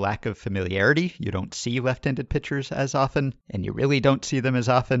to a lack of familiarity. You don't see left-handed pitchers as often, and you really don't see them as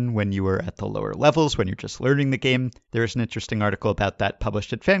often when you are at the lower levels, when you're just learning the game. There's an interesting article about that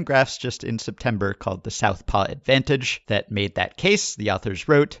published at Fangraphs just in September called The Southpaw Advantage that made that case. The authors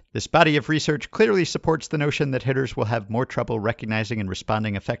wrote, "This body of research clearly supports the notion that hitters will have more trouble recognizing and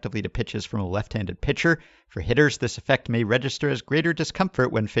responding effectively to pitches from a left-handed pitcher. For hitters, this effect may register as greater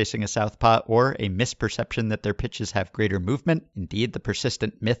discomfort when facing a southpaw or a misperception that their pitches have greater movement. Indeed, the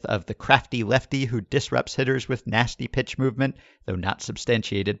persistent myth of the crafty lefty who disrupts hitters with nasty pitch movement, though not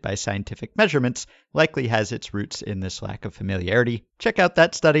substantiated by scientific measurements, likely has its roots in this lack of familiarity." Check out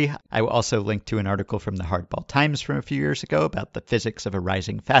that study. I will also link to an article from the Hardball Times from a few years ago about the physics of a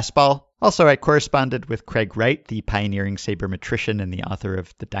rising fastball. Also, I corresponded with Craig Wright, the pioneering sabermetrician and the author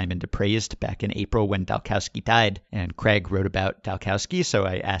of The Diamond Appraised, back in April when Dalkowski died. And Craig wrote about Dalkowski, so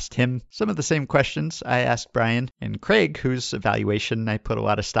I asked him some of the same questions I asked Brian. And Craig, whose evaluation I put a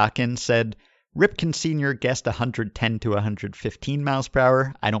lot of stock in, said, "Ripken Sr. guessed 110 to 115 miles per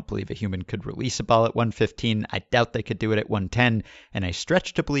hour. I don't believe a human could release a ball at 115. I doubt they could do it at 110. And I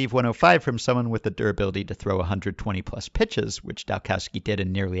stretch to believe 105 from someone with the durability to throw 120 plus pitches, which Dalkowski did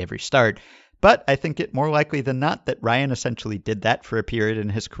in nearly every start. But I think it more likely than not that Ryan essentially did that for a period in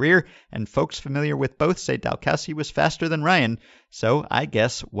his career, and folks familiar with both say Dalkowski was faster than Ryan, so I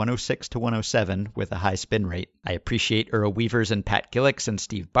guess 106 to 107 with a high spin rate. I appreciate Earl Weaver's and Pat Gillick's and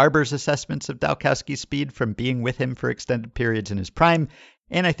Steve Barber's assessments of Dalkowski's speed from being with him for extended periods in his prime,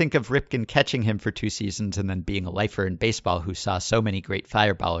 and I think of Ripken catching him for 2 seasons and then being a lifer in baseball who saw so many great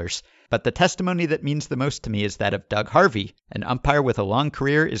fireballers. But the testimony that means the most to me is that of Doug Harvey. An umpire with a long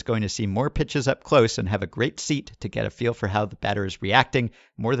career is going to see more pitches up close and have a great seat to get a feel for how the batter is reacting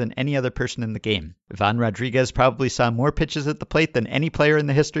more than any other person in the game. Ivan Rodriguez probably saw more pitches at the plate than any player in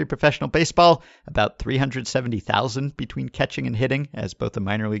the history of professional baseball, about 370,000 between catching and hitting as both a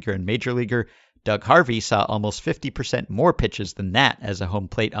minor leaguer and major leaguer. Doug Harvey saw almost 50% more pitches than that as a home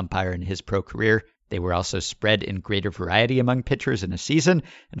plate umpire in his pro career. They were also spread in greater variety among pitchers in a season,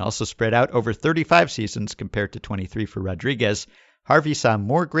 and also spread out over 35 seasons compared to 23 for Rodriguez. Harvey saw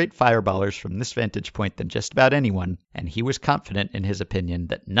more great fireballers from this vantage point than just about anyone, and he was confident in his opinion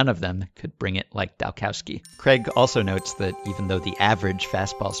that none of them could bring it like Dalkowski. Craig also notes that even though the average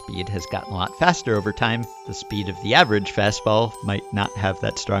fastball speed has gotten a lot faster over time, the speed of the average fastball might not have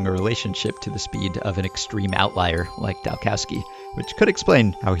that strong a relationship to the speed of an extreme outlier like Dalkowski, which could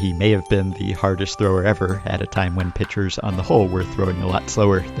explain how he may have been the hardest thrower ever at a time when pitchers on the whole were throwing a lot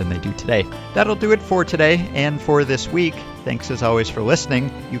slower than they do today. That'll do it for today and for this week. Thanks as always for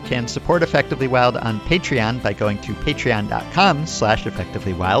listening. You can support Effectively Wild on Patreon by going to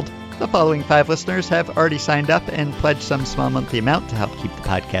patreon.com/effectivelywild. The following 5 listeners have already signed up and pledged some small monthly amount to help keep the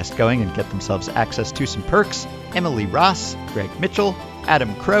podcast going and get themselves access to some perks. Emily Ross, Greg Mitchell,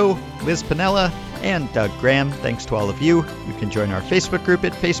 Adam Crow, Liz Pinella, and Doug Graham. Thanks to all of you. You can join our Facebook group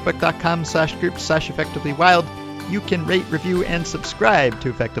at facebook.com/groups/effectivelywild. You can rate, review, and subscribe to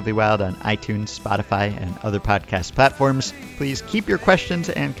Effectively Wild on iTunes, Spotify, and other podcast platforms. Please keep your questions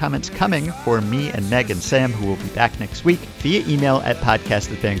and comments coming for me and Meg and Sam, who will be back next week, via email at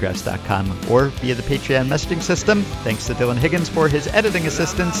podcast@fangraphs.com or via the Patreon messaging system. Thanks to Dylan Higgins for his editing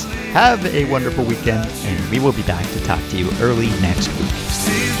assistance. Have a wonderful weekend, and we will be back to talk to you early next week.